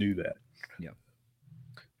seem to do that. Yeah.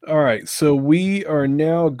 All right, so we are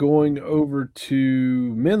now going over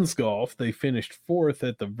to men's golf. They finished fourth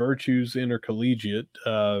at the Virtues Intercollegiate.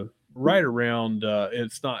 Right around,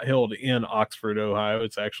 it's not held in Oxford, Ohio.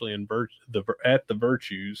 It's actually at the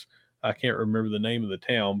Virtues. I can't remember the name of the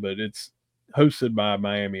town, but it's hosted by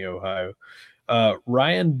Miami, Ohio.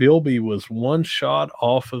 Ryan Bilby was one shot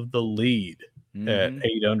off of the lead at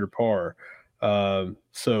 8 under par.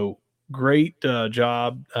 So great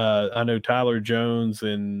job. I know Tyler Jones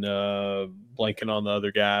and blanking on the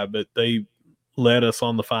other guy, but they led us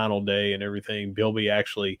on the final day and everything. Bilby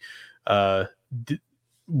actually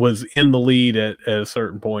was in the lead at a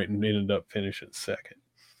certain point and ended up finishing second.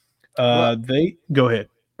 They go ahead.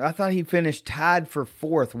 I thought he finished tied for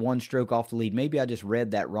fourth, one stroke off the lead. Maybe I just read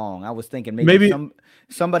that wrong. I was thinking maybe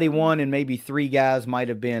somebody won and maybe three guys might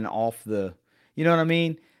have been off the. You know what I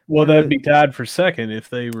mean? Well, that'd be tied for second if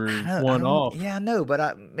they were one off. Yeah, I know,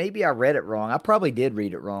 but maybe I read it wrong. I probably did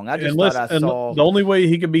read it wrong. I just thought I saw. The only way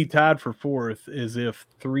he could be tied for fourth is if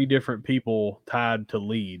three different people tied to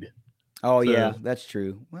lead. Oh, so, yeah, that's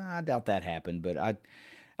true. Well, I doubt that happened, but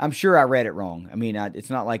I'm sure I read it wrong. I mean, it's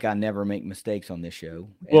not like I never make mistakes on this show.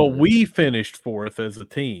 Well, we finished fourth as a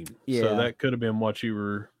team, so that could have been what you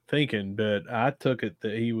were thinking, but I took it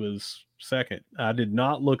that he was second. I did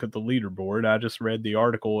not look at the leaderboard. I just read the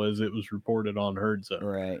article as it was reported on Herd Zone.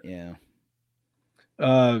 Right, yeah.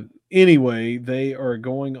 Anyway, they are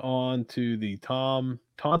going on to the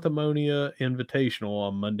Tontamonia Invitational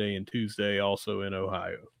on Monday and Tuesday, also in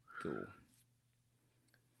Ohio. Cool.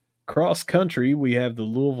 Cross country, we have the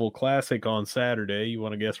Louisville Classic on Saturday. You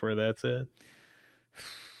want to guess where that's at?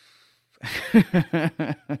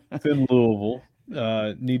 It's in Louisville.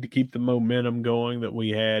 Need to keep the momentum going that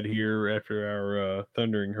we had here after our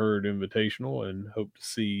Thundering Herd Invitational, and hope to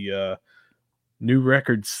see new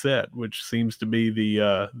records set, which seems to be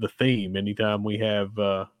the theme anytime we have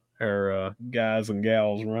our guys and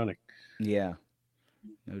gals running. Yeah,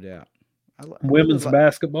 no doubt. Women's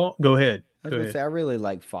basketball. Go ahead. I was gonna say I really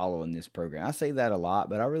like following this program. I say that a lot,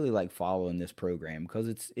 but I really like following this program because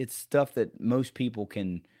it's stuff that most people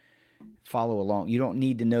can follow along. You don't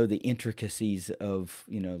need to know the intricacies of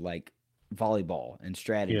like volleyball and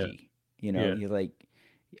strategy. Yeah. You like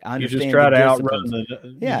I understand. You just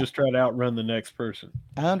try to outrun the next person.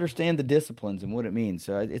 I understand the disciplines and what it means,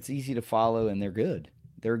 so it's easy to follow, and they're good.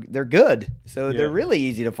 They're good, so they're really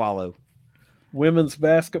easy to follow. Women's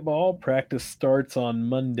basketball practice starts on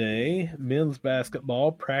Monday. Men's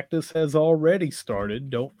basketball practice has already started.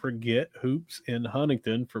 Don't forget hoops in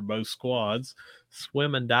Huntington for both squads.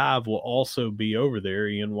 Swim and dive will also be over there,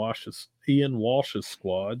 Ian Walsh's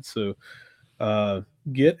squad. So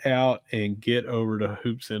get out and get over to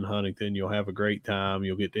hoops in Huntington. You'll have a great time.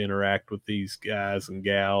 You'll get to interact with these guys and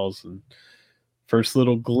gals. And first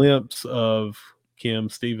little glimpse of Kim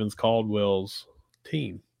Stevens Caldwell's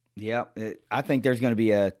team. Yeah, I think there's going to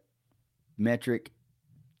be a metric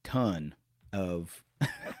ton of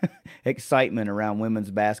excitement around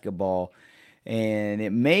women's basketball. And it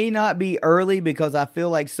may not be early because I feel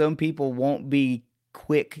like some people won't be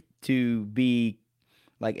quick to be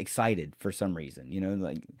like excited for some reason.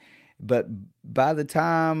 Like But by the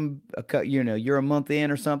time you're a month in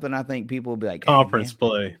or something, I think people will be like, "Dang, Conference man,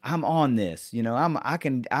 play. I'm on this.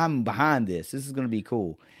 I'm behind this. This is going to be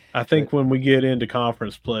cool." I But think when we get into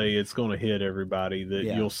conference play, it's going to hit everybody that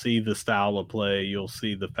yeah, you'll see the style of play, you'll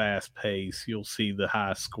see the fast pace, you'll see the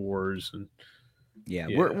high scores, and yeah,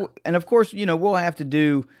 yeah, and of course, we'll have to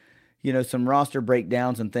do some roster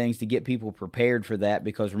breakdowns and things to get people prepared for that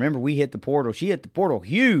because remember, we hit the portal. She hit the portal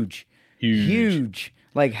huge, huge. huge.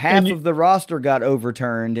 Like And half of the roster got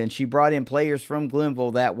overturned, and she brought in players from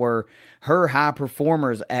Glenville that were her high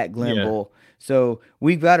performers at yeah, Glenville. So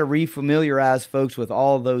we've got to refamiliarize folks with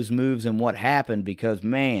all those moves and what happened because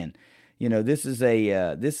man,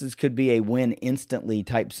 this could be a win instantly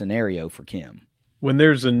type scenario for Kim. when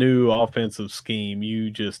there's a new offensive scheme,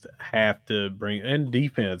 you just have to bring and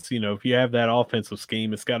defense. If you have that offensive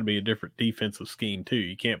scheme, it's got to be a different defensive scheme too.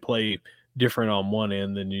 You can't play different on one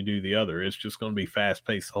end than you do the other. It's just going to be fast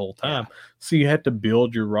paced the whole Yeah. time. So you have to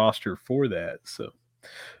build your roster for that. So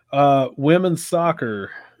women's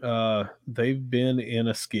soccer, they've been in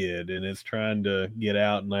a skid and it's trying to get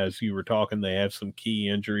out. And as you were talking, they have some key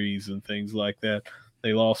injuries and things like that.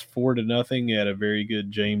 They lost 4-0 at a very good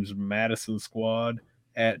James Madison squad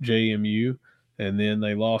at JMU. And then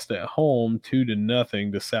they lost at home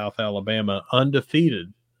 2-0 to South Alabama,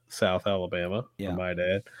 undefeated South Alabama, I Yeah. might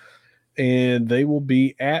add. And they will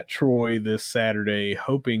be at Troy this Saturday,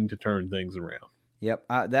 hoping to turn things around. Yep,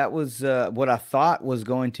 that was what I thought was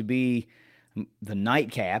going to be the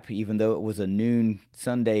nightcap, even though it was a noon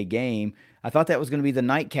Sunday game. I thought that was going to be the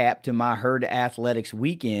nightcap to my Herd Athletics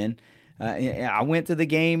weekend. I went to the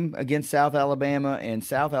game against South Alabama, and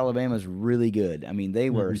South Alabama's really good. I mean,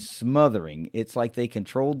 they were Mm-hmm. smothering. It's like they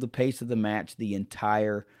controlled the pace of the match the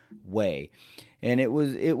entire way. And it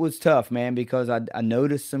was tough, man, because I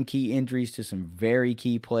noticed some key injuries to some very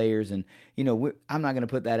key players, and I'm not going to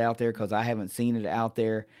put that out there because I haven't seen it out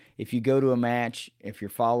there. If you go to a match, if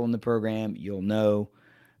you're following the program, you'll know.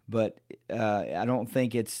 But I don't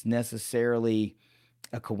think it's necessarily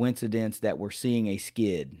a coincidence that we're seeing a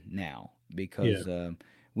skid now Yeah. because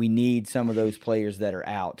we need some of those players that are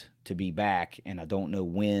out to be back, and I don't know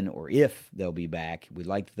when or if they'll be back. We'd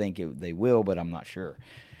like to think they will, but I'm not sure.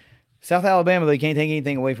 South Alabama, they can't take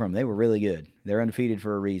anything away from them. They were really good. They're undefeated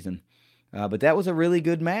for a reason. But that was a really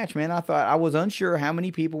good match, man. I was unsure how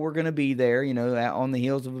many people were going to be there. On the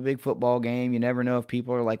heels of a big football game, you never know if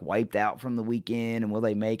people are like wiped out from the weekend and will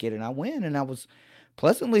they make it. And I went, and I was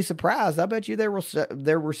pleasantly surprised. I bet you there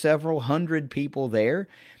were several hundred people there,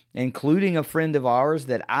 including a friend of ours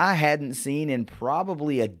that I hadn't seen in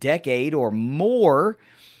probably a decade or more.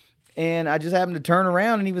 And I just happened to turn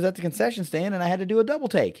around, and he was at the concession stand, and I had to do a double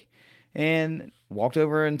take and walked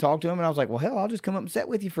over and talked to him. And I was like, well, hell, I'll just come up and sit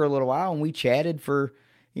with you for a little while. And we chatted for,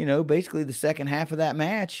 basically the second half of that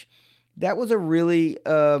match. That was a really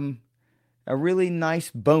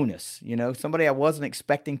nice bonus, somebody I wasn't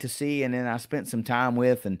expecting to see. And then I spent some time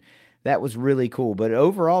with, and that was really cool. But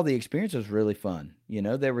overall, the experience was really fun.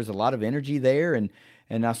 There was a lot of energy there,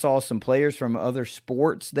 and I saw some players from other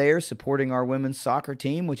sports there supporting our women's soccer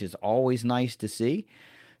team, which is always nice to see.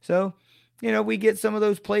 So, we get some of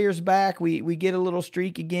those players back. We get a little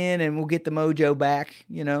streak again, and we'll get the mojo back.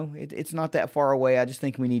 It's not that far away. I just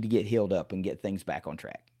think we need to get healed up and get things back on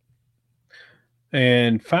track.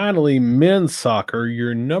 And finally, men's soccer,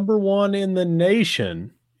 you're number one in the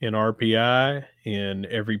nation in RPI in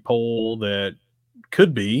every poll that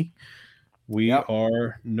could be. We Yep.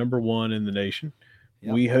 are number one in the nation.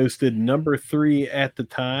 Yep. We hosted number 3 at the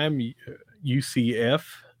time, UCF,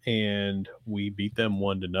 and we beat them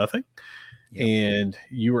 1-0. Yep. And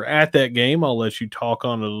you were at that game. I'll let you talk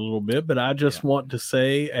on it a little bit, but I just want to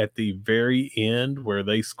say at the very end where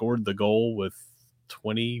they scored the goal with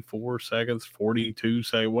 24 seconds, 42,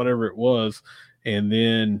 say whatever it was, and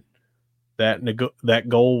then that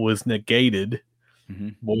goal was negated. Mm-hmm.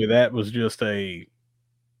 Boy, that was just a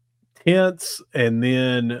tense and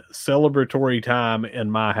then celebratory time in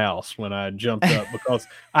my house when I jumped up because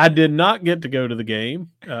I did not get to go to the game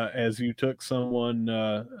as you took someone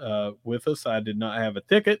with us. I did not have a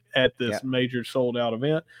ticket at this Yep. major sold out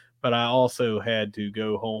event, but I also had to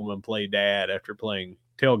go home and play dad after playing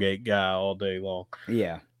tailgate guy all day long.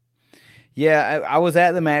 Yeah. Yeah, I was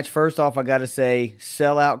at the match. First off, I got to say,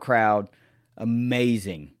 sellout crowd,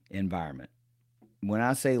 amazing environment. When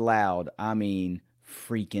I say loud, I mean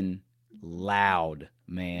freaking loud,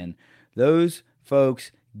 man. Those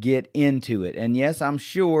folks get into it. And yes, I'm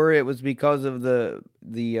sure it was because of the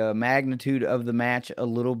magnitude of the match a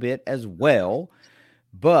little bit as well,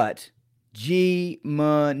 but G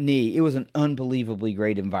money. It was an unbelievably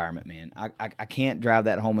great environment, man. I can't drive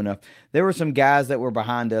that home enough. There were some guys that were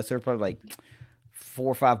behind us. There were probably like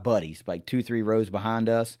 4 or 5 buddies, like 2, 3 rows behind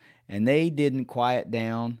us, and they didn't quiet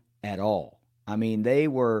down at all. I mean, they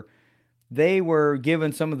were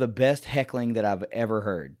given some of the best heckling that I've ever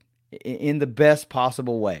heard in the best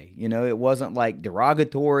possible way. It wasn't like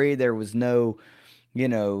derogatory. There was no,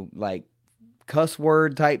 like cuss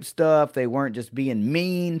word type stuff. They weren't just being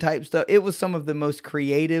mean type stuff. It was some of the most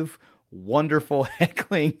creative, wonderful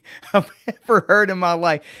heckling I've ever heard in my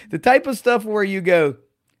life. The type of stuff where you go,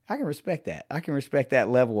 I can respect that. I can respect that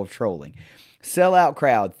level of trolling. Sellout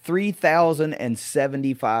crowd,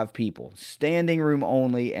 3,075 people, standing room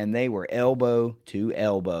only, and they were elbow to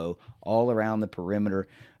elbow all around the perimeter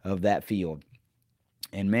of that field.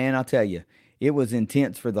 And man, I'll tell you, it was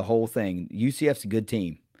intense for the whole thing. UCF's a good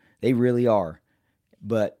team. They really are.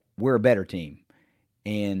 But we're a better team.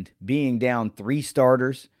 And being down 3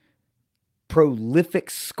 starters, prolific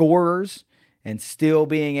scorers, and still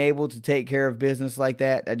being able to take care of business like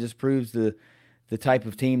that just proves the type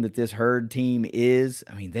of team that this Herd team is.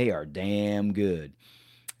 I mean, they are damn good.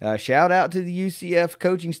 Shout out to the UCF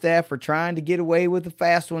coaching staff for trying to get away with a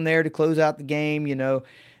fast one there to close out the game.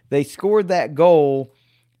 They scored that goal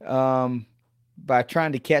by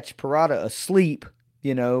trying to catch Parada asleep,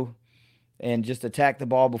 and just attack the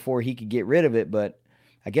ball before he could get rid of it. But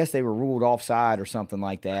I guess they were ruled offside or something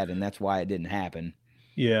like that, and that's why it didn't happen.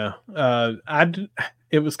 Yeah.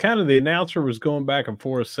 It was kind of, the announcer was going back and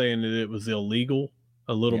forth saying that it was illegal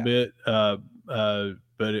a little Yeah. bit.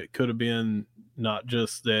 But it could have been not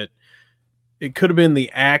just that, it could have been the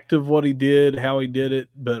act of what he did, how he did it,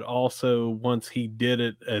 but also once he did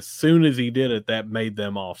it, as soon as he did it, that made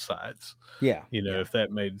them offsides. Yeah. Yeah. If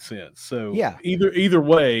that made sense. So Yeah. either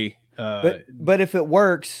way, But if it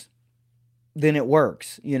works, then it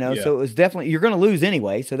works, yeah, So it was definitely, you're going to lose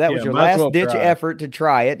anyway. So that was your might as well last ditch try. effort to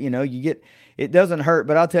try it. It doesn't hurt.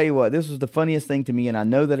 But I'll tell you what, this was the funniest thing to me, and I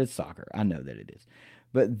know that it's soccer. I know that it is.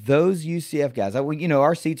 But those UCF guys,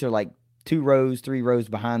 our seats are like 2 rows, 3 rows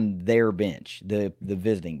behind their bench, the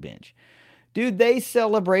visiting bench. Dude, they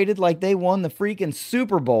celebrated like they won the freaking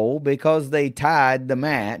Super Bowl because they tied the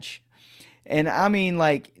match. And I mean,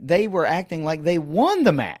 like, they were acting like they won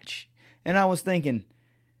the match. And I was thinking,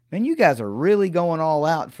 man, you guys are really going all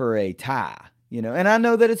out for a tie, And I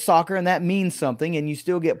know that it's soccer and that means something, and you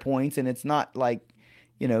still get points, and it's not like,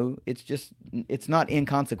 it's not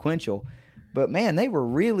inconsequential. But man, they were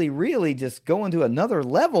really, really just going to another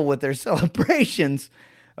level with their celebrations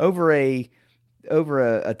over a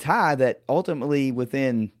tie that ultimately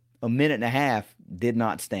within a minute and a half did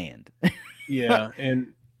not stand. Yeah,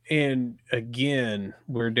 and again,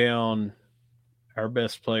 we're down our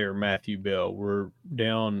best player, Matthew Bell. We're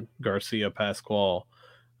down Garcia Pascual,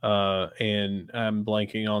 and I'm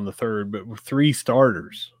blanking on the third, but 3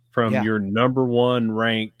 starters from Yeah. your number 1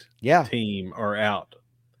 ranked Yeah. team are out,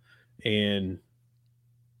 and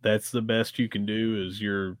that's the best you can do. Is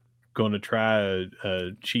you're going to try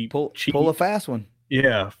a cheap pull a fast one.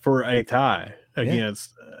 Yeah, for a tie Yeah.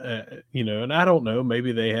 against, and I don't know,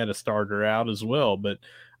 maybe they had a starter out as well, but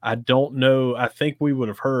I don't know. I think we would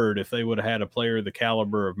have heard if they would have had a player the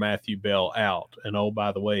caliber of Matthew Bell out. And oh,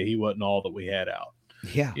 by the way, he wasn't all that we had out.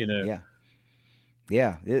 Yeah. Yeah.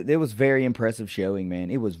 Yeah. It was very impressive showing, man.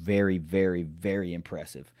 It was very, very, very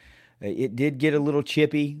impressive. It did get a little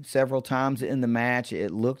chippy several times in the match. It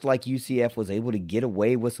looked like UCF was able to get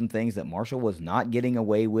away with some things that Marshall was not getting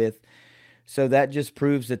away with. So that just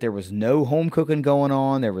proves that there was no home cooking going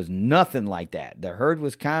on. There was nothing like that. The Herd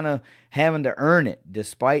was kind of having to earn it,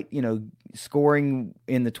 despite scoring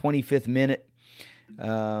in the 25th minute.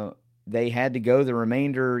 They had to go the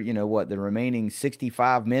remainder, the remaining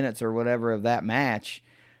 65 minutes or whatever of that match,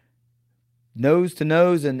 nose to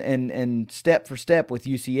nose and step for step with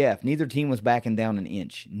UCF. Neither team was backing down an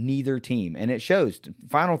inch. Neither team, and it shows.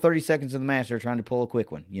 Final 30 seconds of the match, they're trying to pull a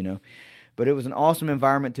quick one, But it was an awesome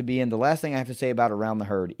environment to be in. The last thing I have to say about Around the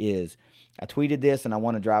Herd is I tweeted this, and I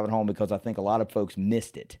want to drive it home because I think a lot of folks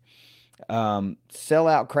missed it.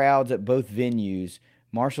 Sellout crowds at both venues.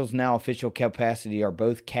 Marshall's now official capacity are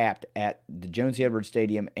both capped at the Jones Edwards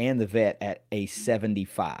Stadium and the Vet at a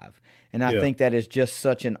 75. And I think that is just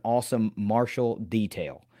such an awesome Marshall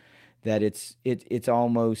detail that it's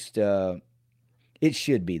almost it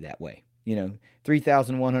should be that way.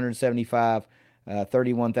 3,175.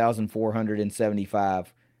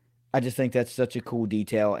 31,475. I just think that's such a cool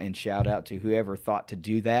detail, and shout out to whoever thought to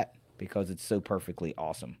do that because it's so perfectly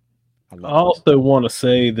awesome. I also want to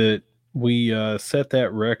say that we set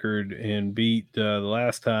that record and beat the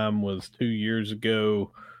last time was 2 years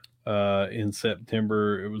ago in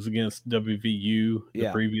September. It was against WVU, the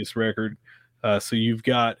Yeah. previous record. So you've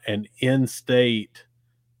got an in-state,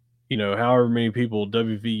 however many people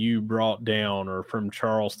WVU brought down, or from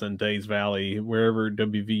Charleston, Days Valley, wherever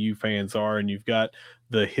WVU fans are, and you've got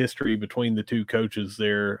the history between the two coaches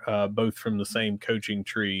there, both from the same coaching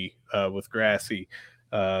tree, with Grassy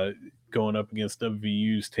going up against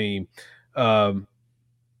WVU's team.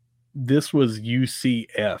 This was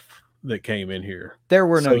UCF that came in here. There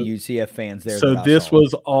were no UCF fans there. So this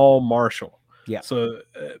was all Marshall. Yeah. So,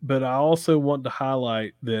 but I also want to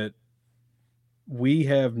highlight that we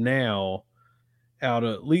have now, out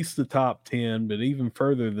of at least the top 10, but even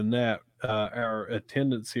further than that, our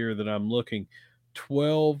attendance here that I'm looking,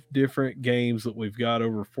 12 different games that we've got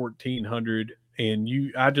over 1,400.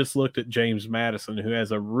 And I just looked at James Madison, who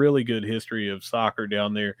has a really good history of soccer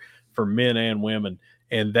down there for men and women.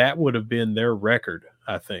 And that would have been their record,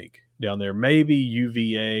 I think, down there. Maybe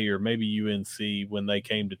UVA or maybe UNC, when they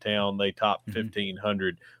came to town, they topped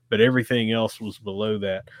 1,500, but everything else was below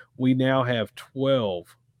that. We now have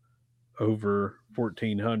 12 over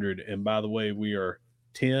 1,400. And by the way, we are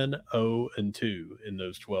 10-0-2 in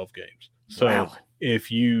those 12 games. So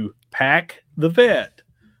if you pack the vet,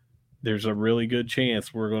 there's a really good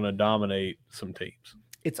chance we're going to dominate some teams.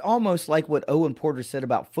 It's almost like what Owen Porter said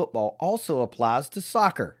about football also applies to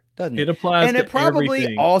soccer, doesn't it? It applies and to it probably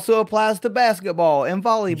everything. Also applies to basketball and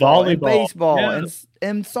volleyball and baseball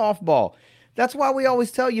and softball. That's why we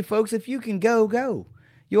always tell you, folks, if you can go.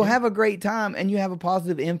 You'll have a great time, and you have a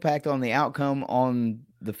positive impact on the outcome on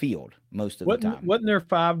the field most of the time. Wasn't there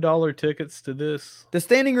 $5 tickets to this? The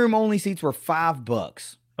standing room only seats were $5.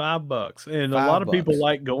 $5. And a lot of people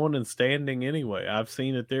like going and standing anyway. I've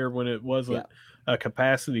seen it there when it wasn't a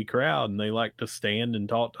capacity crowd, and they like to stand and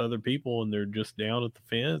talk to other people, and they're just down at the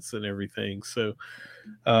fence and everything. So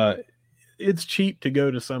it's cheap to go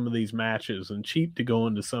to some of these matches and cheap to go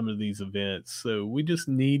into some of these events. So we just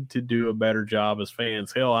need to do a better job as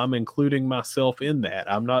fans. Hell, I'm including myself in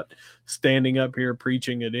that. I'm not standing up here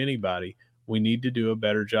preaching at anybody. We need to do a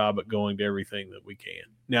better job at going to everything that we can.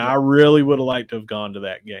 Now, I really would have liked to have gone to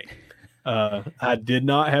that game. I did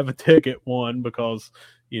not have a ticket, one, because,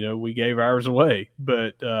 we gave ours away.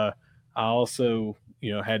 But I also,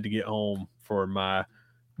 had to get home for my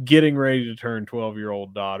getting ready to turn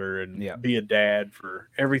 12-year-old daughter and be a dad for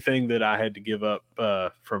everything that I had to give up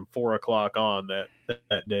from 4 o'clock on that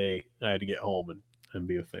day. I had to get home and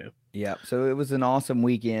be with them. Yeah, so it was an awesome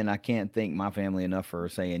weekend. I can't thank my family enough for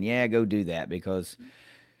saying, go do that, because,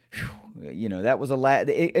 that was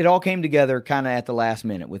it all came together kind of at the last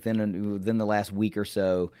minute, within the last week or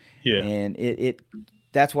so. Yeah. And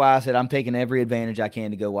that's why I said I'm taking every advantage I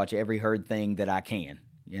can to go watch every Herd thing that I can.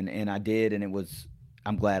 And I did, and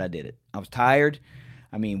I'm glad I did it. I was tired.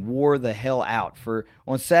 Wore the hell out.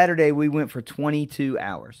 On Saturday, we went for 22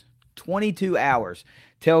 hours. 22 hours.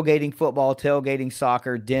 Tailgating football, tailgating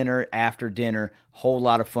soccer, dinner after dinner. Whole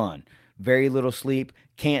lot of fun. Very little sleep.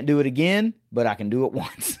 Can't do it again, but I can do it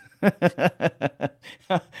once. I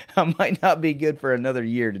might not be good for another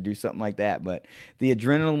year to do something like that, but the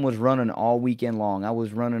adrenaline was running all weekend long. I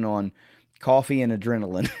was running on coffee and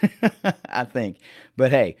adrenaline, I think.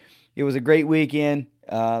 But hey, it was a great weekend.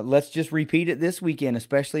 Let's just repeat it this weekend,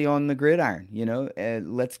 especially on the gridiron.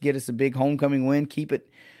 Let's get us a big homecoming win. Keep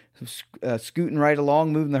it scooting right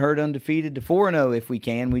along, moving the Herd undefeated to 4-0 if we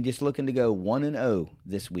can. We just looking to go 1-0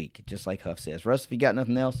 this week, just like Huff says. Russ, if you got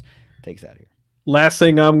nothing else, take us out of here. Last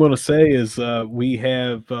thing I'm going to say is we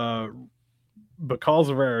have, because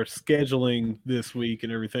of our scheduling this week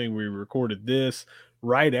and everything, we recorded this.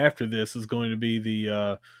 Right after this is going to be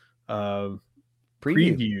the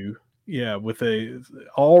preview. Yeah, with a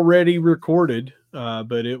already recorded,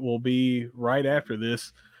 but it will be right after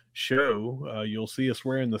this show. You'll see us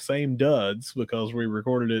wearing the same duds because we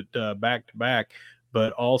recorded it back to back,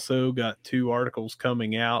 but also got 2 articles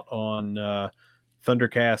coming out on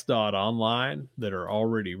Thundercast.online that are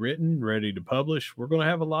already written, ready to publish. We're going to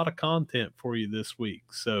have a lot of content for you this week.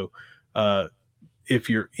 So if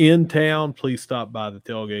you're in town, please stop by the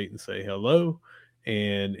tailgate and say hello.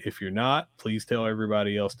 And if you're not, please tell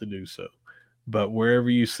everybody else to do so. But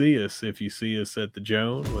wherever you see us, if you see us at the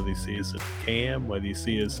Joan, whether you see us at the Cam, whether you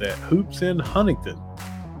see us at Hoops in Huntington,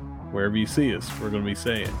 wherever you see us, we're going to be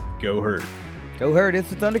saying, go Herd. Go Herd.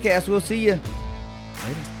 It's the Thundercast. We'll see you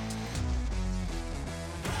later.